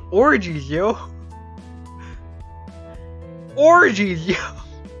 To orgies, yo. Orgies, yo.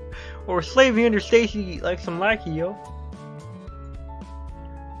 Or slaving under Stacy like some lackey, yo.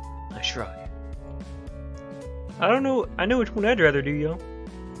 I shrug. I don't know. I know which one I'd rather do, yo.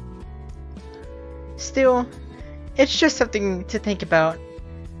 Still, it's just something to think about.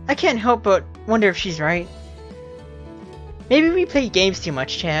 I can't help but wonder if she's right. Maybe we play games too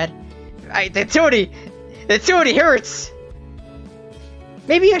much, Chad. That totally hurts.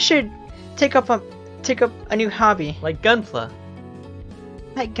 Maybe I should take up a new hobby. Like Gunpla.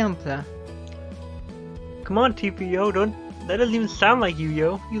 Like Gunpla. Come on, Tifa, yo. That doesn't even sound like you,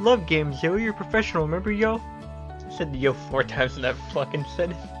 yo. You love games, yo. You're a professional, remember, yo? I said yo 4 times in that fucking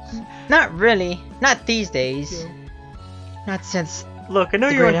sentence. Not really. Not these days. Yo. Not since. Look, I know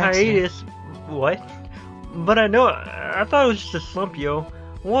The you're on great accident. hiatus. What? But I thought it was just a slump, yo.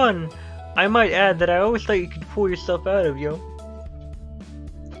 One, I might add that I always thought you could pull yourself out of, yo.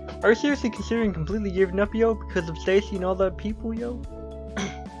 Are you seriously considering completely giving up, yo, because of Stacy and all the people, yo?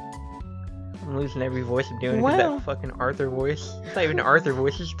 I'm losing every voice I'm doing Well. because that fucking Arthur voice. It's not even an Arthur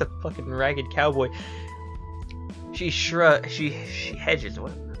voice, it's just a fucking ragged cowboy. She hedges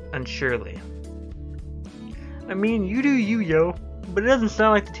what? Unsurely. I mean, you do you, yo. But it doesn't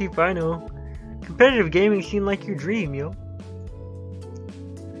sound like the Tifa I know. Competitive gaming seemed like your dream, yo.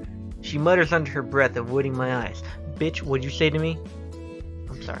 She mutters under her breath, avoiding my eyes. Bitch, what'd you say to me?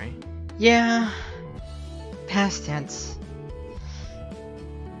 I'm sorry. Yeah. Past tense.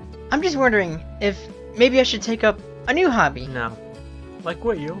 I'm just wondering if maybe I should take up a new hobby. No. Like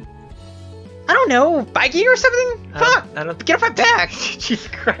what, yo? I don't know, biking or something? Fuck! I don't Get off my back! Jesus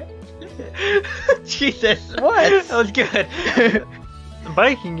Christ. Jesus. What? That was good.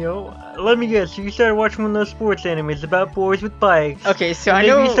 Biking, yo. Let me guess, you started watching one of those sports animes about boys with bikes. Okay, so I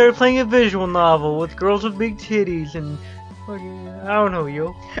Maybe know. you started playing a visual novel with girls with big titties and fucking, I don't know,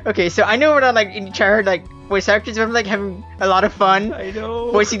 yo. Okay, so I know when I like in childhood like voice actors, I'm like having a lot of fun I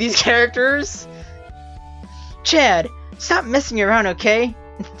know. voicing these characters. Chad, stop messing around, okay?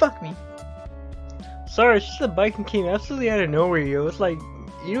 And fuck me. Sorry, it's just that biking came absolutely out of nowhere, yo. It's like,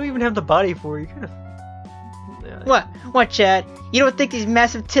 you don't even have the body for it. You kind of... What? What, Chad? You don't think these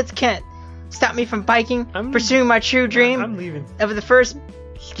massive tits can't stop me from biking, pursuing my true dream I'm leaving. of the first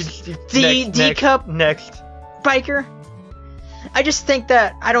D cup Next. biker? I just think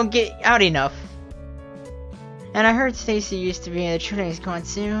that I don't get out enough. And I heard Stacy used to be in the Trinity Squad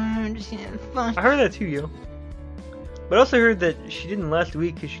soon. Just fun. I heard that too, yo. But I also heard that she didn't last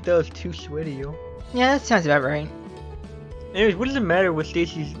week because she thought it was too sweaty, yo. Yeah, that sounds about right. Anyways, what does it matter what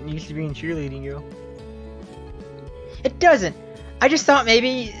Stacy's used to be in cheerleading, yo? It doesn't. I just thought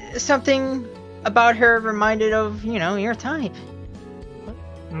maybe something about her reminded of, you know, your type.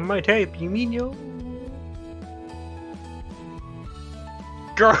 My type, you mean, yo?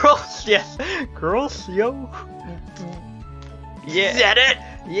 Girls, yes. Girls, yo. Yeah. Is that it?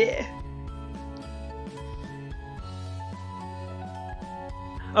 Yeah.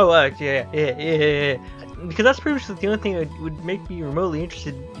 Oh, yeah. Because that's pretty much the only thing that would make me remotely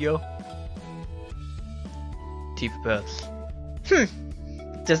interested, yo. Tifa Pass.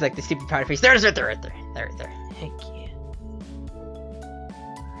 Just like the stupid powder face. There's right there, right there. There, right there. Heck yeah.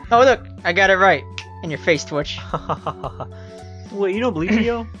 Oh, look. I got it right. In your face, Twitch. Wait, you don't believe me,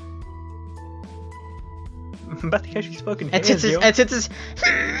 yo? I'm about to catch these fucking hands, yo. And since it's...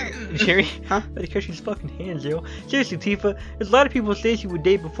 Jerry? Huh? I'm about to catch these fucking hands, yo. Seriously, Tifa. There's a lot of people Stacy would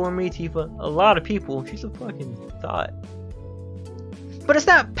date before me, Tifa. A lot of people. She's a fucking thought. But it's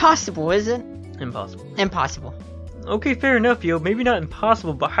not possible, is it? Impossible. Impossible. Okay, fair enough, yo. Maybe not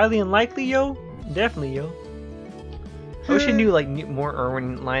impossible, but highly unlikely, yo. Definitely, yo. I wish I knew, like, more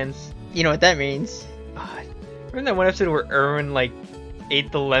Irwin lines. You know what that means. Remember that one episode where Erwin like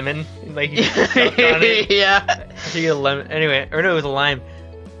ate the lemon? Like he sucked on it? Yeah. He ate a lemon. Anyway, or no, it was a lime.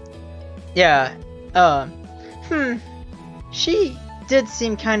 Yeah. She did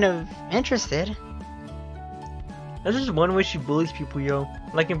seem kind of interested. That's just one way she bullies people, yo.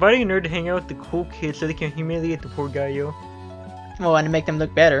 Like inviting a nerd to hang out with the cool kids so they can humiliate the poor guy, yo. Well, and to make them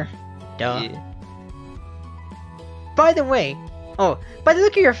look better. Duh. Yeah. By the way, by the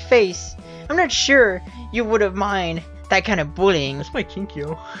look of your face, I'm not sure you would have mind that kind of bullying. That's my kink,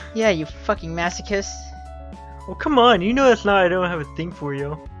 yo. Yeah, you fucking masochist. Oh, come on. You know that's not I don't have a thing for,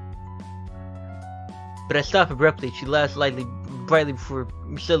 yo. But I stop abruptly. She laughs lightly, brightly before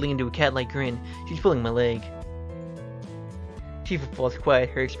settling into a cat-like grin. She's pulling my leg. Tifa falls quiet,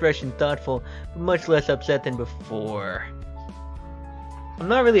 her expression thoughtful, but much less upset than before. I'm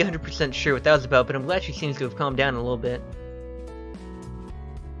not really 100% sure what that was about, but I'm glad she seems to have calmed down a little bit.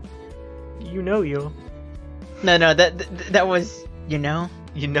 You know, yo. No, that was, you know?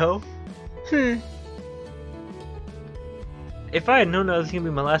 You know? If I had known that was gonna be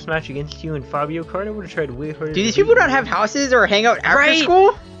my last match against you and Fabio Kart, I would have tried way harder. Do these people not have houses or hang out after Right.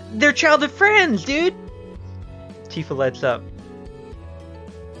 school? They're childhood friends, dude. Tifa lights up.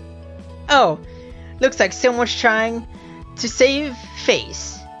 Oh, looks like someone's trying to save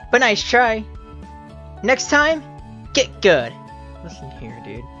face. But nice try. Next time, get good. Listen here,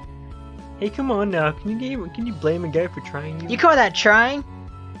 dude. Hey, come on now. Can you blame a guy for trying you? You call that trying?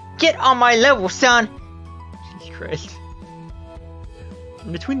 Get on my level, son. Jesus Christ.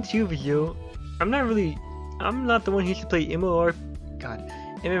 Between the two of us, yo, I'm not the one who used to play MMOR.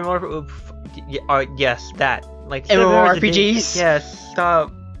 Yes, that. Like, 7 hours a day. MMORPGs? Yes,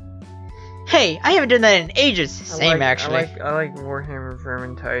 stop. Hey, I haven't done that in ages. Same, actually. I like Warhammer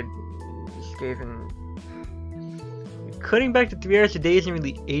Vermintide, Skaven. Cutting back to 3 hours a day isn't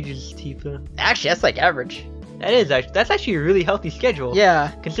really ages, Tifa. Actually, that's like average. That's actually a really healthy schedule.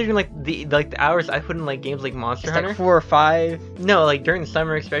 Yeah. Considering like the hours I put in like games like Monster It's Hunter. like 4 or 5. No, like during the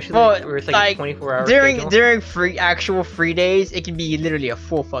summer especially, Well, where it's like a 24 hour during schedule. actual free days, it can be literally a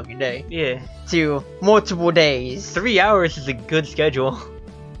full fucking day. Yeah. To multiple days. 3 hours is a good schedule.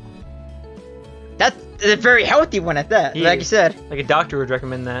 That's a very healthy one at that. Yeah. Like you said. Like a doctor would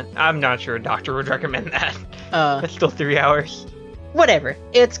recommend that. I'm not sure a doctor would recommend that. That's still 3 hours. Whatever.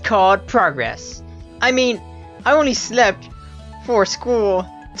 It's called progress. I mean, I only slept for school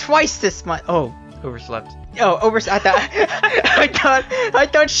twice this month. Oh. Overslept. Oh, I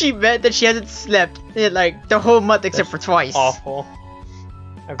thought she meant that she hasn't slept in like the whole month except for twice. Awful.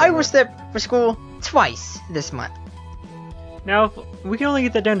 I will slept for school twice this month. Now, we can only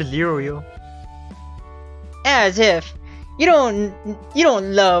get that down to 0, yo. As if you don't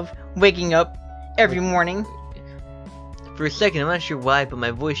love waking up every morning. For a second, I'm not sure why, but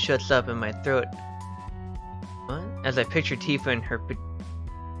my voice shuts up in my throat. What? As I picture Tifa in her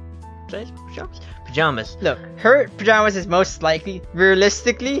pajamas. Look, her pajamas is most likely,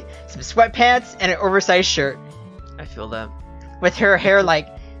 realistically, some sweatpants and an oversized shirt. I feel that. With her hair like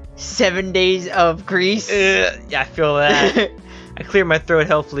 7 days of grease. Yeah, I feel that. I clear my throat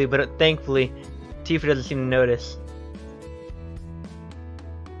helpfully, but thankfully, Tifa doesn't seem to notice.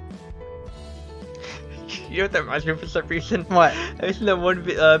 You know what that reminds me of for some reason? What? I've seen that one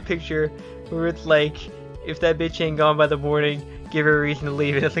picture where it's like, if that bitch ain't gone by the morning, give her a reason to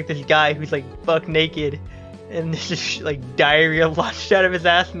leave. And it's like this guy who's like buck naked, and this is like diarrhea launched out of his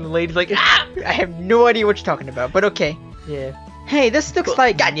ass, and the lady's like, ah! I have no idea what you're talking about, but okay. Yeah. Hey, this looks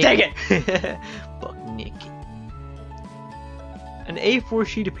like. God dang it! Fuck Nick. An A4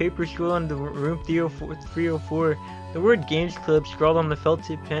 sheet of paper scrawled on the room 304. The word Games Club scrawled on the felt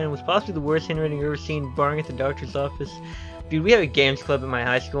tip pen was possibly the worst handwriting I've ever seen, barring at the doctor's office. Dude, we have a Games Club at my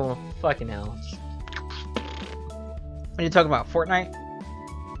high school. Fucking hell. When you talking about Fortnite?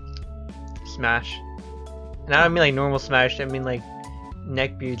 Smash. And I don't mean like normal Smash, I mean like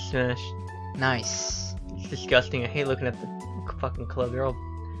neckbeard Smash. Nice. It's disgusting. I hate looking at the fucking club. They're all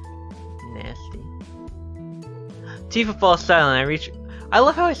nasty. Tifa falls silent. I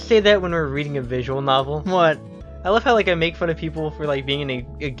love how I say that when we're reading a visual novel. What? I love how like I make fun of people for like being in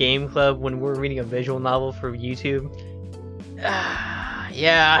a game club when we're reading a visual novel for YouTube.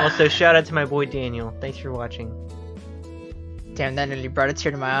 Yeah. Also, shout out to my boy Daniel. Thanks for watching. Damn, that nearly brought a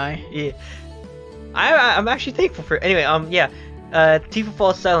tear to my eye. Yeah. I'm actually thankful for it. Anyway, yeah. Tifa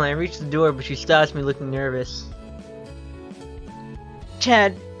falls silent. I reach the door, but she stops me looking nervous.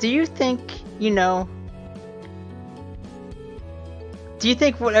 Chad, do you think, do you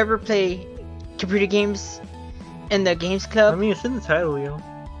think we'll ever play computer games in the Games Club? I mean, it's in the title, yo.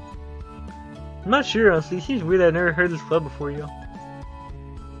 I'm not sure, honestly. It seems weird that I've never heard this club before, yo.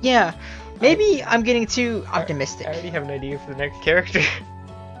 Yeah, maybe I'm getting too optimistic. I already have an idea for the next character.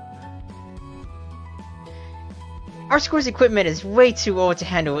 Our school's equipment is way too old to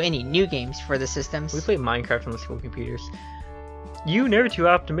handle any new games for the systems. We play Minecraft on the school computers. You never too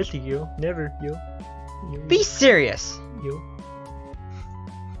optimistic, yo. Never, yo. Be serious. Yo.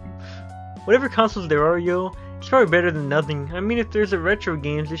 Whatever consoles there are, yo, it's probably better than nothing. I mean, if there's a retro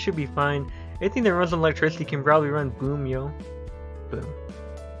games, it should be fine. Anything that runs on electricity can probably run Boom, yo. Boom.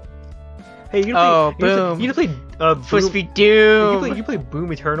 Hey, you gonna play? Boom. You gonna play? Supposed to be You Doom. play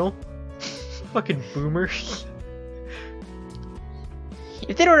Boom Eternal? Fucking boomers.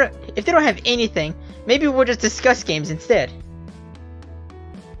 If they don't have anything, maybe we'll just discuss games instead.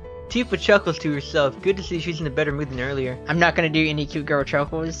 Tifa chuckles to herself. Good to see she's in a better mood than earlier. I'm not gonna do any cute girl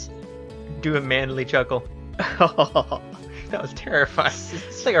chuckles. Do a manly chuckle. That was terrifying.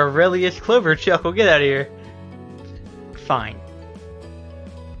 It's like Aurelius Clover chuckle. Get out of here. Fine.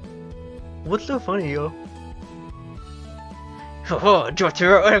 What's so funny, yo? Oh,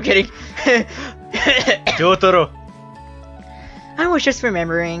 Jotaro, I'm kidding. Jotaro. I was just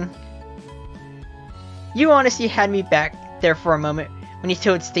remembering. You honestly had me back there for a moment when you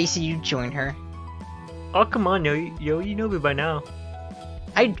told Stacy you'd join her. Oh, come on, yo. You know me by now.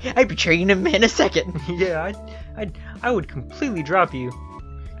 I'd betray you in a second. Yeah, I would completely drop you.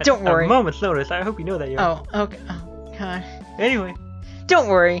 Don't worry. At a moment's notice. I hope you know that, yo. Oh, okay. Oh, God. Anyway. Don't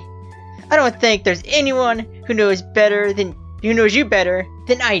worry. I don't think there's anyone who knows you better than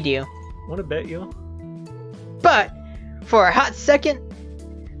I do. Wanna bet, yo? But for a hot second,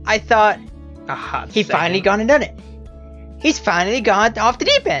 I thought he finally gone and done it. He's finally gone off the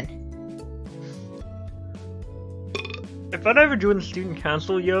deep end. If I'd ever joined the student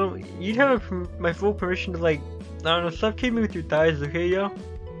council, yo, you'd have my full permission to, like, I don't know, stop kidding me with your thighs, okay, yo?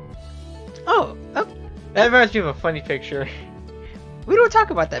 Oh, That reminds me of a funny picture. we don't talk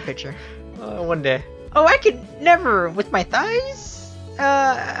about that picture. One day. Oh, I could never with my thighs.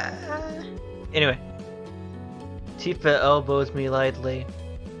 Anyway. Tifa elbows me lightly.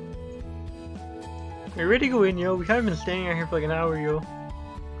 Are you ready to go in, yo? We haven't been staying out here for like an hour, yo.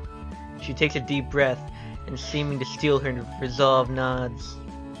 She takes a deep breath and, seeming to steel her resolve, nods.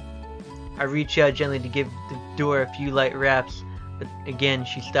 I reach out gently to give the door a few light raps, but again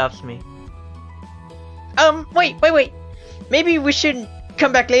she stops me. Wait. Maybe we should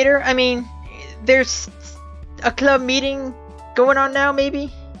come back later. I mean, there's a club meeting going on now,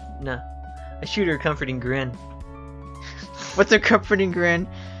 maybe? Nah. I shoot her a comforting grin. What's a comforting grin?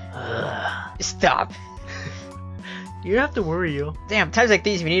 Stop. You don't have to worry, yo. Damn, times like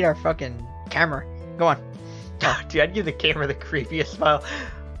these we need our fucking camera. Go on. Oh, dude, I'd give the camera the creepiest smile.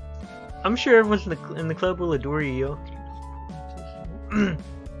 I'm sure everyone's in the club will adore you, yo.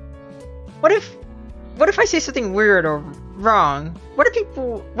 What if I say something weird or wrong? What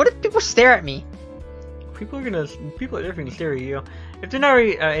if people stare at me? People are definitely gonna stare at you, yo. If they're not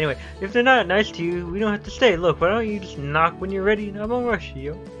if they're not nice to you, we don't have to stay. Look, why don't you just knock when you're ready? I won't rush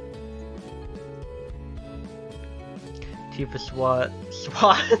you, yo. Tifa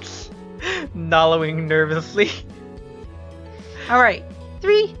swats, nallowing nervously. Alright,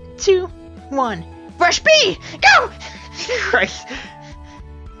 3, 2, 1. Rush B! Go! Christ.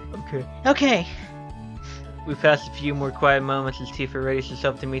 Okay. We pass a few more quiet moments as Tifa readies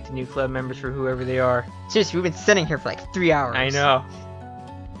herself to meet the new club members for whoever they are. Seriously, we've been sitting here for like 3 hours. I know.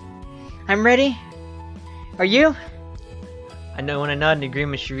 I'm ready. Are you? I know when I nod in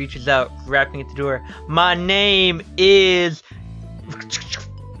agreement, she reaches out, rapping at the door. My name is...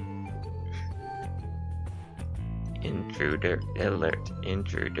 Intruder alert.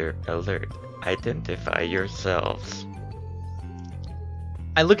 Intruder alert. Identify yourselves.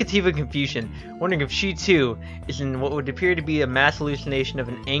 I look at Tifa in confusion, wondering if she too is in what would appear to be a mass hallucination of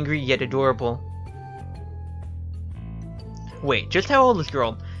an angry yet adorable. Wait, just how old is this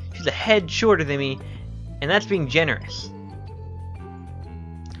girl? She's a head shorter than me, and that's being generous.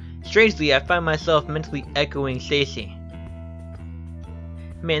 Strangely, I find myself mentally echoing Stacy.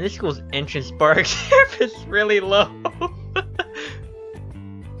 Man, this school's entrance bar exam is really low.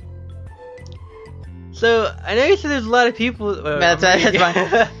 So, I know you said there's a lot of people... That's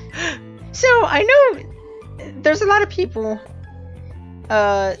fine. So, I know there's a lot of people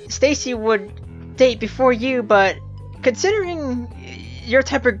Stacy would date before you, but considering your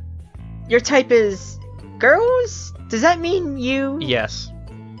type is girls, does that mean you... Yes.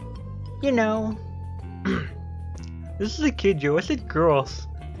 You know... This is a kid, Joe. I said girls.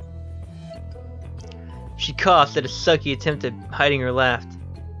 She coughed at a sucky attempt at hiding her laugh.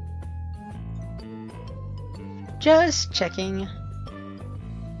 Just checking.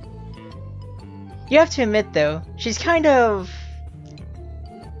 You have to admit, though, she's kind of...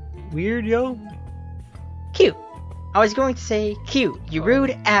 Weird, yo? cute. I was going to say cute, you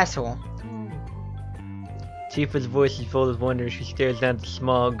rude asshole. Tifa's voice is full of wonder as she stares down at the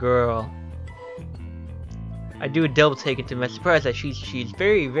small girl. I do a double take into my surprise that she's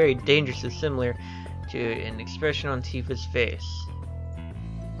very, very dangerously similar to an expression on Tifa's face.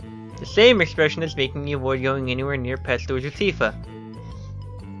 The same expression that's making me avoid going anywhere near pet stores with Tifa.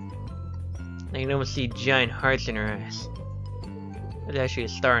 I can almost see giant hearts in her eyes. There's actually a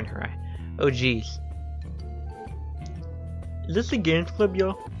star in her eye. Oh jeez. Is this a games club,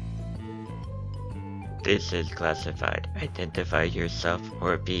 yo? This is classified. Identify yourself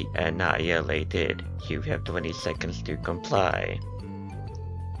or be annihilated. You have 20 seconds to comply.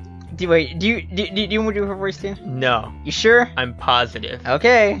 Do you want to do her voice too? No. You sure? I'm positive.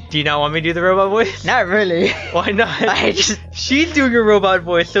 Okay. Do you not want me to do the robot voice? Not really. Why not? I just... She's doing a robot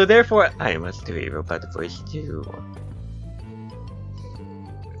voice, so therefore... I must do a robot voice too.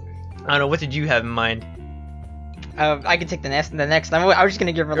 I don't know, what did you have in mind? I can take the next. I was just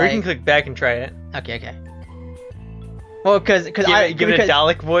gonna give her Or you like. can click back and try it. Okay. Well, because I Give it a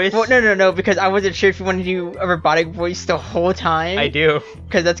Dalek voice? Well, no, because I wasn't sure if you wanted to do a robotic voice the whole time. I do.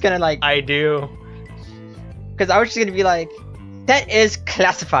 Because that's gonna like. I do. Because I was just gonna be like, that is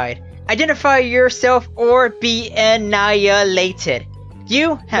classified. Identify yourself or be annihilated.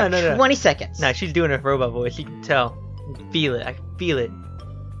 You have No. 20 seconds. Nah, she's doing a robot voice. You can tell. You can feel it. I can feel it.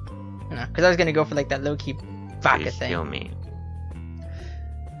 Because I was gonna go for like that low key vodka Please thing. kill me.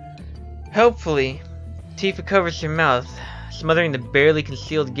 Hopefully, Tifa covers her mouth, smothering the barely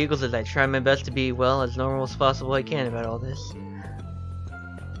concealed giggles as I try my best to be, well, as normal as possible I can about all this.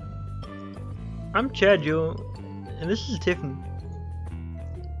 I'm Chad, yo. And this is Tiffany.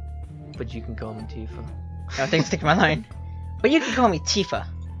 But you can call me Tifa. No, thanks for taking my line. But you can call me Tifa.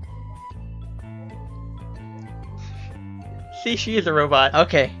 See, she is a robot.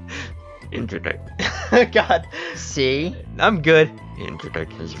 Okay. Introduct. God. See? I'm good.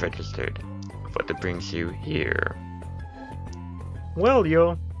 Introduct is registered. What brings you here? Well,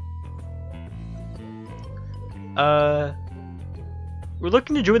 yo. We're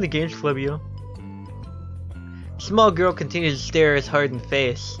looking to join the games club, yo. Small girl continues to stare us hard in the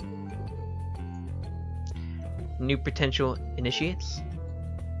face. New potential initiates?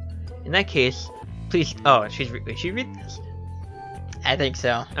 In that case, please. Oh, she read this? I think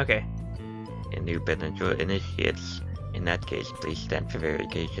so. Okay. A new potential initiates. In that case, please stand for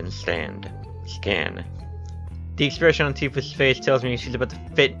verification. Scan. The expression on Tifa's face tells me she's about to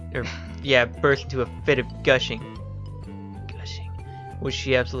burst into a fit of gushing. Which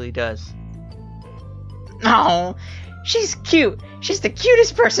she absolutely does. Oh, she's cute. She's the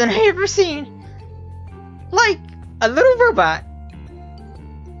cutest person I ever seen. Like a little robot.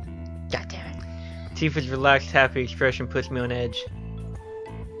 God damn it. Tifa's relaxed, happy expression puts me on edge.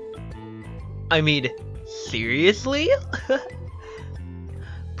 I mean, seriously?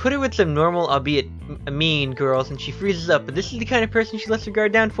 Put her with some normal, albeit mean girls, and she freezes up. But this is the kind of person she lets her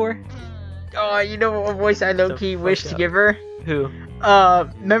guard down for? Oh, you know what voice I low-key wish to give her? Who?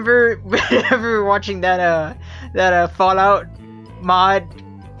 Remember watching that Fallout mod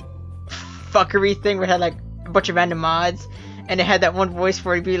fuckery thing where it had like a bunch of random mods, and it had that one voice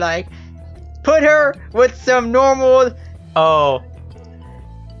where it'd be like, put her with some normal. Oh.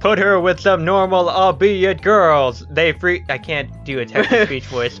 Put her with some normal, albeit girls. I can't do a text-to-speech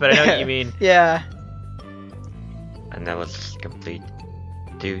voice, but I know what you mean. Yeah. Analysis complete.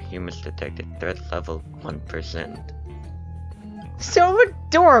 2 humans detected. Threat level 1%. So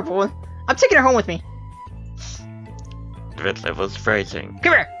adorable. I'm taking her home with me. Threat levels rising.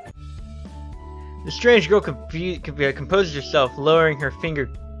 Come here. The strange girl composes herself, lowering her finger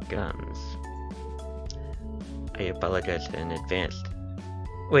guns. I apologize in advance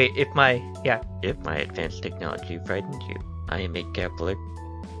Wait, if my advanced technology frightened you. I am a Kepler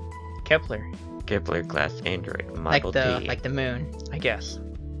class android, Model D. Like the moon. I guess.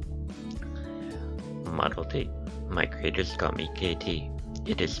 Model D. My creators call me KT.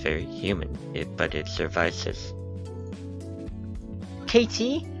 It is very human, but it survives.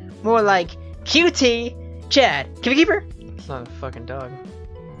 KT? More like QT. Chad, can we keep her? It's not a fucking dog.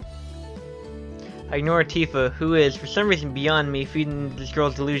 I ignore Tifa, who is, for some reason, beyond me, feeding into this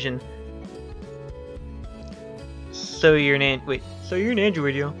girl's delusion. So you're an android,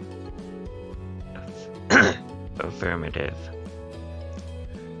 yo. Affirmative.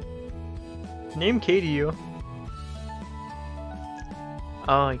 Name Katie, yo.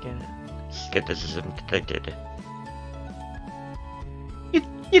 Oh, I get it. Skepticism detected.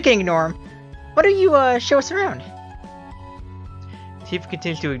 You can ignore him. Why don't you show us around? Tifa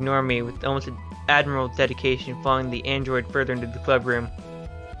continues to ignore me with almost an admirable dedication, following the android further into the club room.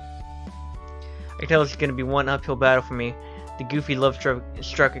 I can tell this is going to be one uphill battle for me. The goofy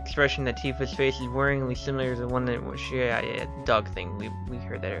love-struck expression that Tifa's face is worryingly similar to the one that was dog thing. We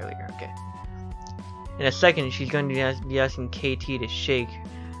heard that earlier. Okay. In a second, she's going to be asking KT to shake,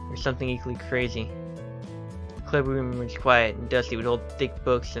 or something equally crazy. The club room was quiet and dusty, with old thick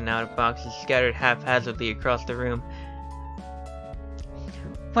books and out of boxes scattered haphazardly across the room.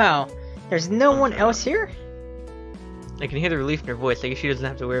 Wow, there's no one else here? I can hear the relief in her voice. I guess she doesn't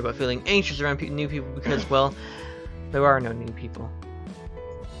have to worry about feeling anxious around new people because, well, there are no new people.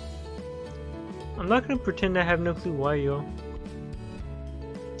 I'm not gonna pretend I have no clue why, yo.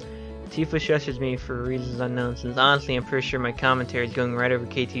 Tifa shushes me for reasons unknown, since honestly I'm pretty sure my commentary is going right over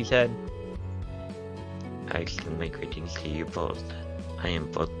KT's head. I extend my greetings to you both. I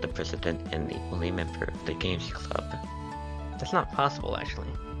am both the president and the only member of the Games Club. That's not possible, actually.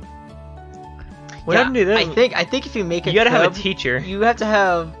 What happened to them? I think if you make a You gotta have club, a teacher. You have to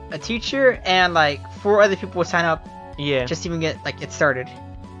have a teacher and like 4 other people will sign up Yeah. just to even get it started.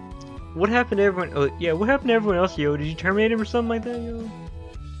 What happened to everyone? Oh, yeah, what happened to everyone else, yo? Did you terminate him or something like that, yo?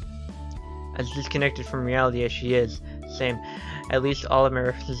 As disconnected from reality as she is, same. At least all of my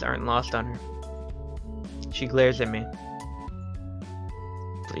references aren't lost on her. She glares at me.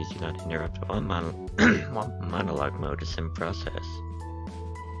 Please do not interrupt while monologue mode is in process.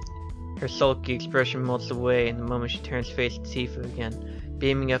 Her sulky expression melts away in the moment she turns face to Tifa again,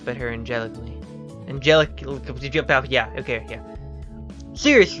 beaming up at her angelically. Yeah, okay, yeah.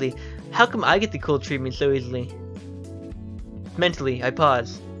 Seriously, how come I get the cold treatment so easily? Mentally, I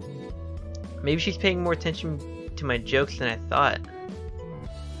pause. Maybe she's paying more attention to my jokes than I thought.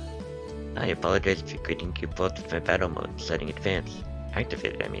 I apologize for greeting you both with my battle mode setting advanced.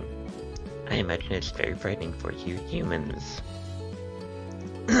 Activated, I mean. I imagine it's very frightening for you humans.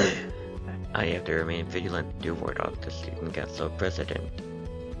 I have to remain vigilant to ward off the student council president.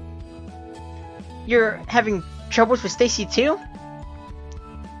 You're having troubles with Stacy too?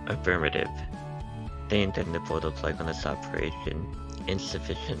 Affirmative. They intend to pull the plug on this operation.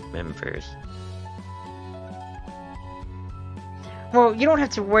 Insufficient members. Well, you don't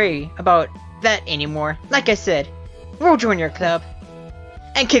have to worry about that anymore. Like I said, we'll join your club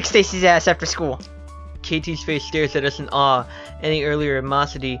and kick Stacy's ass after school. KT's face stares at us in awe. Any earlier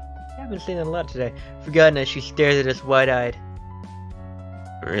animosity, I haven't seen that a lot today, forgotten as she stares at us wide-eyed.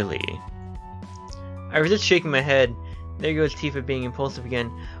 Really? I resist shaking my head. There goes Tifa being impulsive again,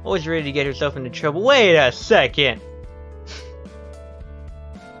 always ready to get herself into trouble. Wait a second!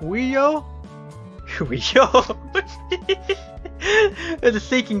 We, yo? Yo! There's a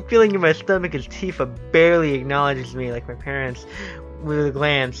sinking feeling in my stomach as Tifa barely acknowledges me like my parents with a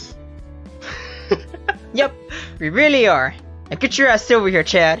glance. Yep, we really are. Now get your ass over here,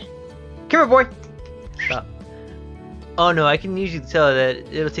 Chad. Come here, boy. Stop. Oh no, I can usually tell that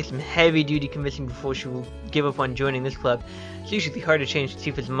it'll take some heavy duty convincing before she will give up on joining this club. It's usually hard to change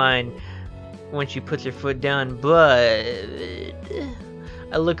Tifa's mind when she puts her foot down, but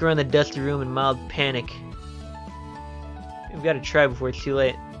I look around the dusty room in mild panic. We've got to try before it's too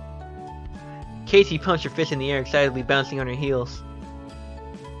late. Casey punched her fist in the air, excitedly bouncing on her heels.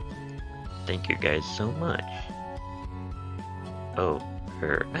 Thank you guys so much. Oh,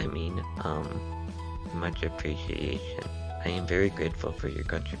 much appreciation. I am very grateful for your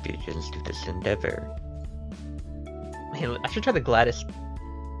contributions to this endeavor. Man, I should try the Gladys,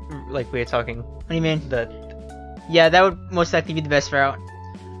 way of talking. What do you mean? The Yeah, that would most likely be the best route.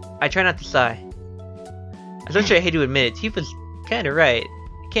 I try not to sigh. As much as I hate to admit it, Tifa's kinda right.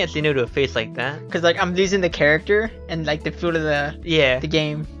 You can't say no to a face like that. Cause like I'm losing the character and like the feel of Yeah. the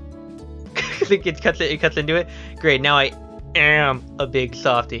game. it cuts into it. Great, now I am a big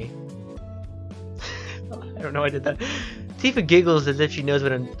softie. I don't know why I did that. Tifa giggles as if she knows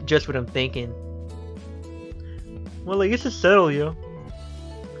what I'm thinking. Well, I guess it's settled, yo.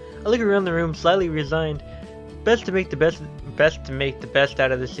 I look around the room, slightly resigned. Best to make the best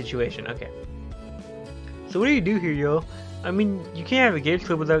out of this situation. Okay. So what do you do here, yo? I mean, you can't have a games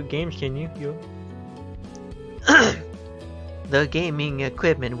club without games, can you, yo? The gaming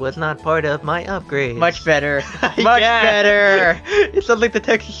equipment was not part of my upgrade. Much better. Much better. It sounds like the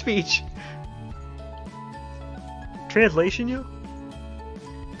text-to-speech. Translation, yo?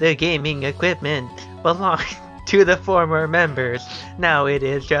 The gaming equipment belonged to the former members. Now it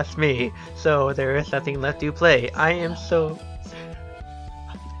is just me, so there is nothing left to play. I am so...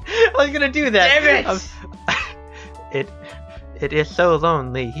 I was gonna do that. Damn it! It is so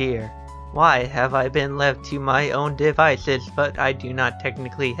lonely here. Why have I been left to my own devices? But I do not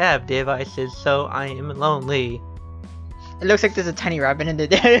technically have devices, so I am lonely. It looks like there's a tiny rabbit in the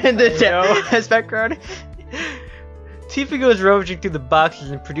background. Tifa goes rummaging through the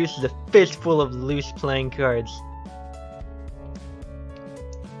boxes and produces a fistful of loose playing cards.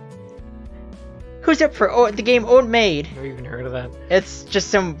 Who's up for the game Old Maid? Never even heard of that. It's just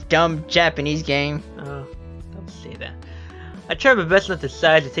some dumb Japanese game. Oh, don't say that. I try my best not to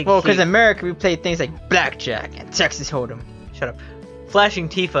sigh to take Well, a seat. because in America we play things like Blackjack and Texas Hold'em. Shut up. Flashing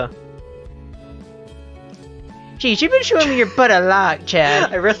Tifa. Geez, you've been showing me your butt a lot,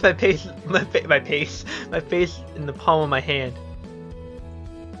 Chad. I rest my face in the palm of my hand.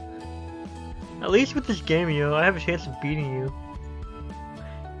 At least with this game, yo, I have a chance of beating you.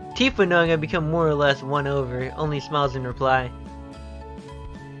 Tifa, knowing I've become more or less won over, only smiles in reply.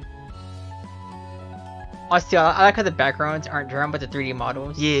 Honestly, I like how the backgrounds aren't drawn but the 3D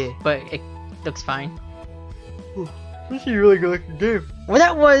models. Yeah. But it looks fine. This is a really good looking game. Well,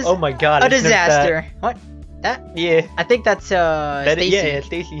 that was Oh my god. a I sniffed disaster. What? That? That. Yeah. I think that's Stacy. Yeah,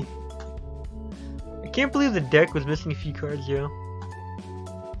 Stacy. I can't believe the deck was missing a few cards, yo.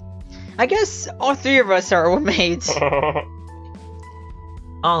 I guess all three of us are old maids.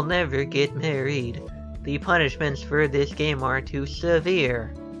 I'll never get married. The punishments for this game are too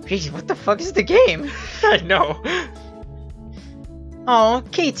severe. Jeez, what the fuck is the game? I know. Oh,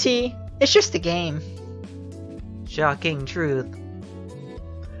 KT, it's just a game. Shocking truth.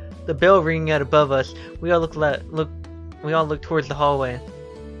 The bell ringing out above us. We all look towards the hallway.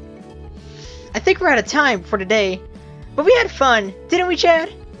 I think we're out of time for today, but we had fun, didn't we,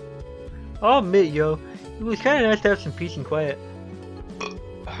 Chad? I'll admit, yo, it was kind of nice to have some peace and quiet.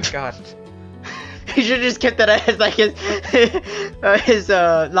 Oh god. You should have just kept that as like his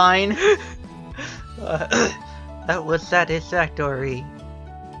line. That was satisfactory.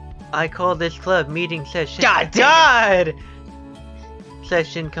 I call this club meeting session. God damn it.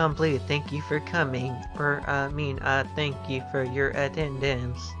 Session complete. Thank you for coming. Thank you for your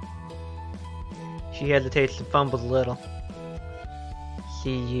attendance. She hesitates and fumbles a little.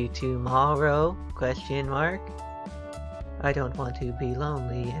 See you tomorrow? Question mark. I don't want to be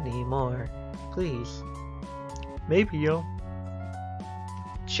lonely anymore. Please. Maybe, yo.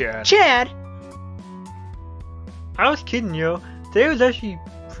 Chad! I was kidding, yo. Today was actually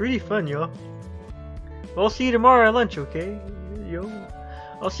pretty fun, yo. I'll see you tomorrow at lunch, okay? Yo.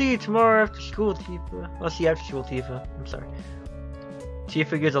 I'll see you tomorrow after school, Tifa. I'll see you after school, Tifa. I'm sorry.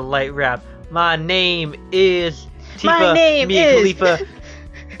 Tifa gives a light rap. My name is Tifa. My name Mia is... Khalifa.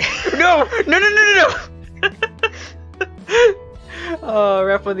 No! Oh,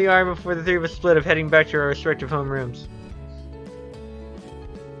 rap on the arm before the three of us split up, heading back to our respective homerooms.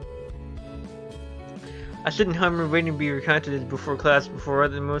 I sit in homeroom waiting to be recounted before class before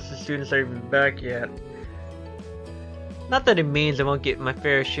most of the students are even back yet. Not that it means I won't get my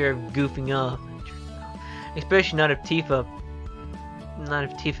fair share of goofing off. Especially not if Tifa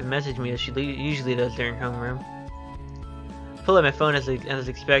messaged me as she usually does during homeroom. Pull out my phone as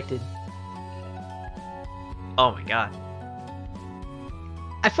expected. Oh my god.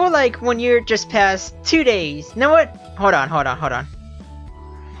 I feel like when you're just past 2 days. You know what? Hold on.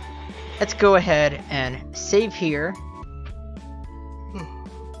 Let's go ahead and save here.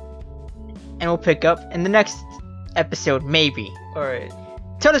 And we'll pick up in the next episode, maybe. Alright.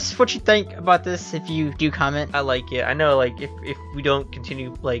 Tell us what you think about this if you do comment. I like it. I know, like, if we don't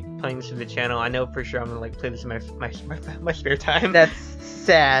continue, like, playing this in the channel, I know for sure I'm gonna, like, play this in my spare time. That's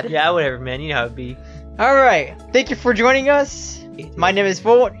sad. Yeah, whatever, man. You know how it be. Alright. Thank you for joining us. My name is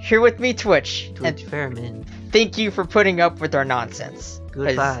Volt. Here with me, Twitch. Twitch Fairman. thank you for putting up with our nonsense. 'Cause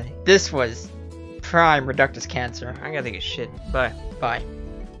Goodbye. This was prime reductus cancer. I gotta take a shit. Bye. Bye.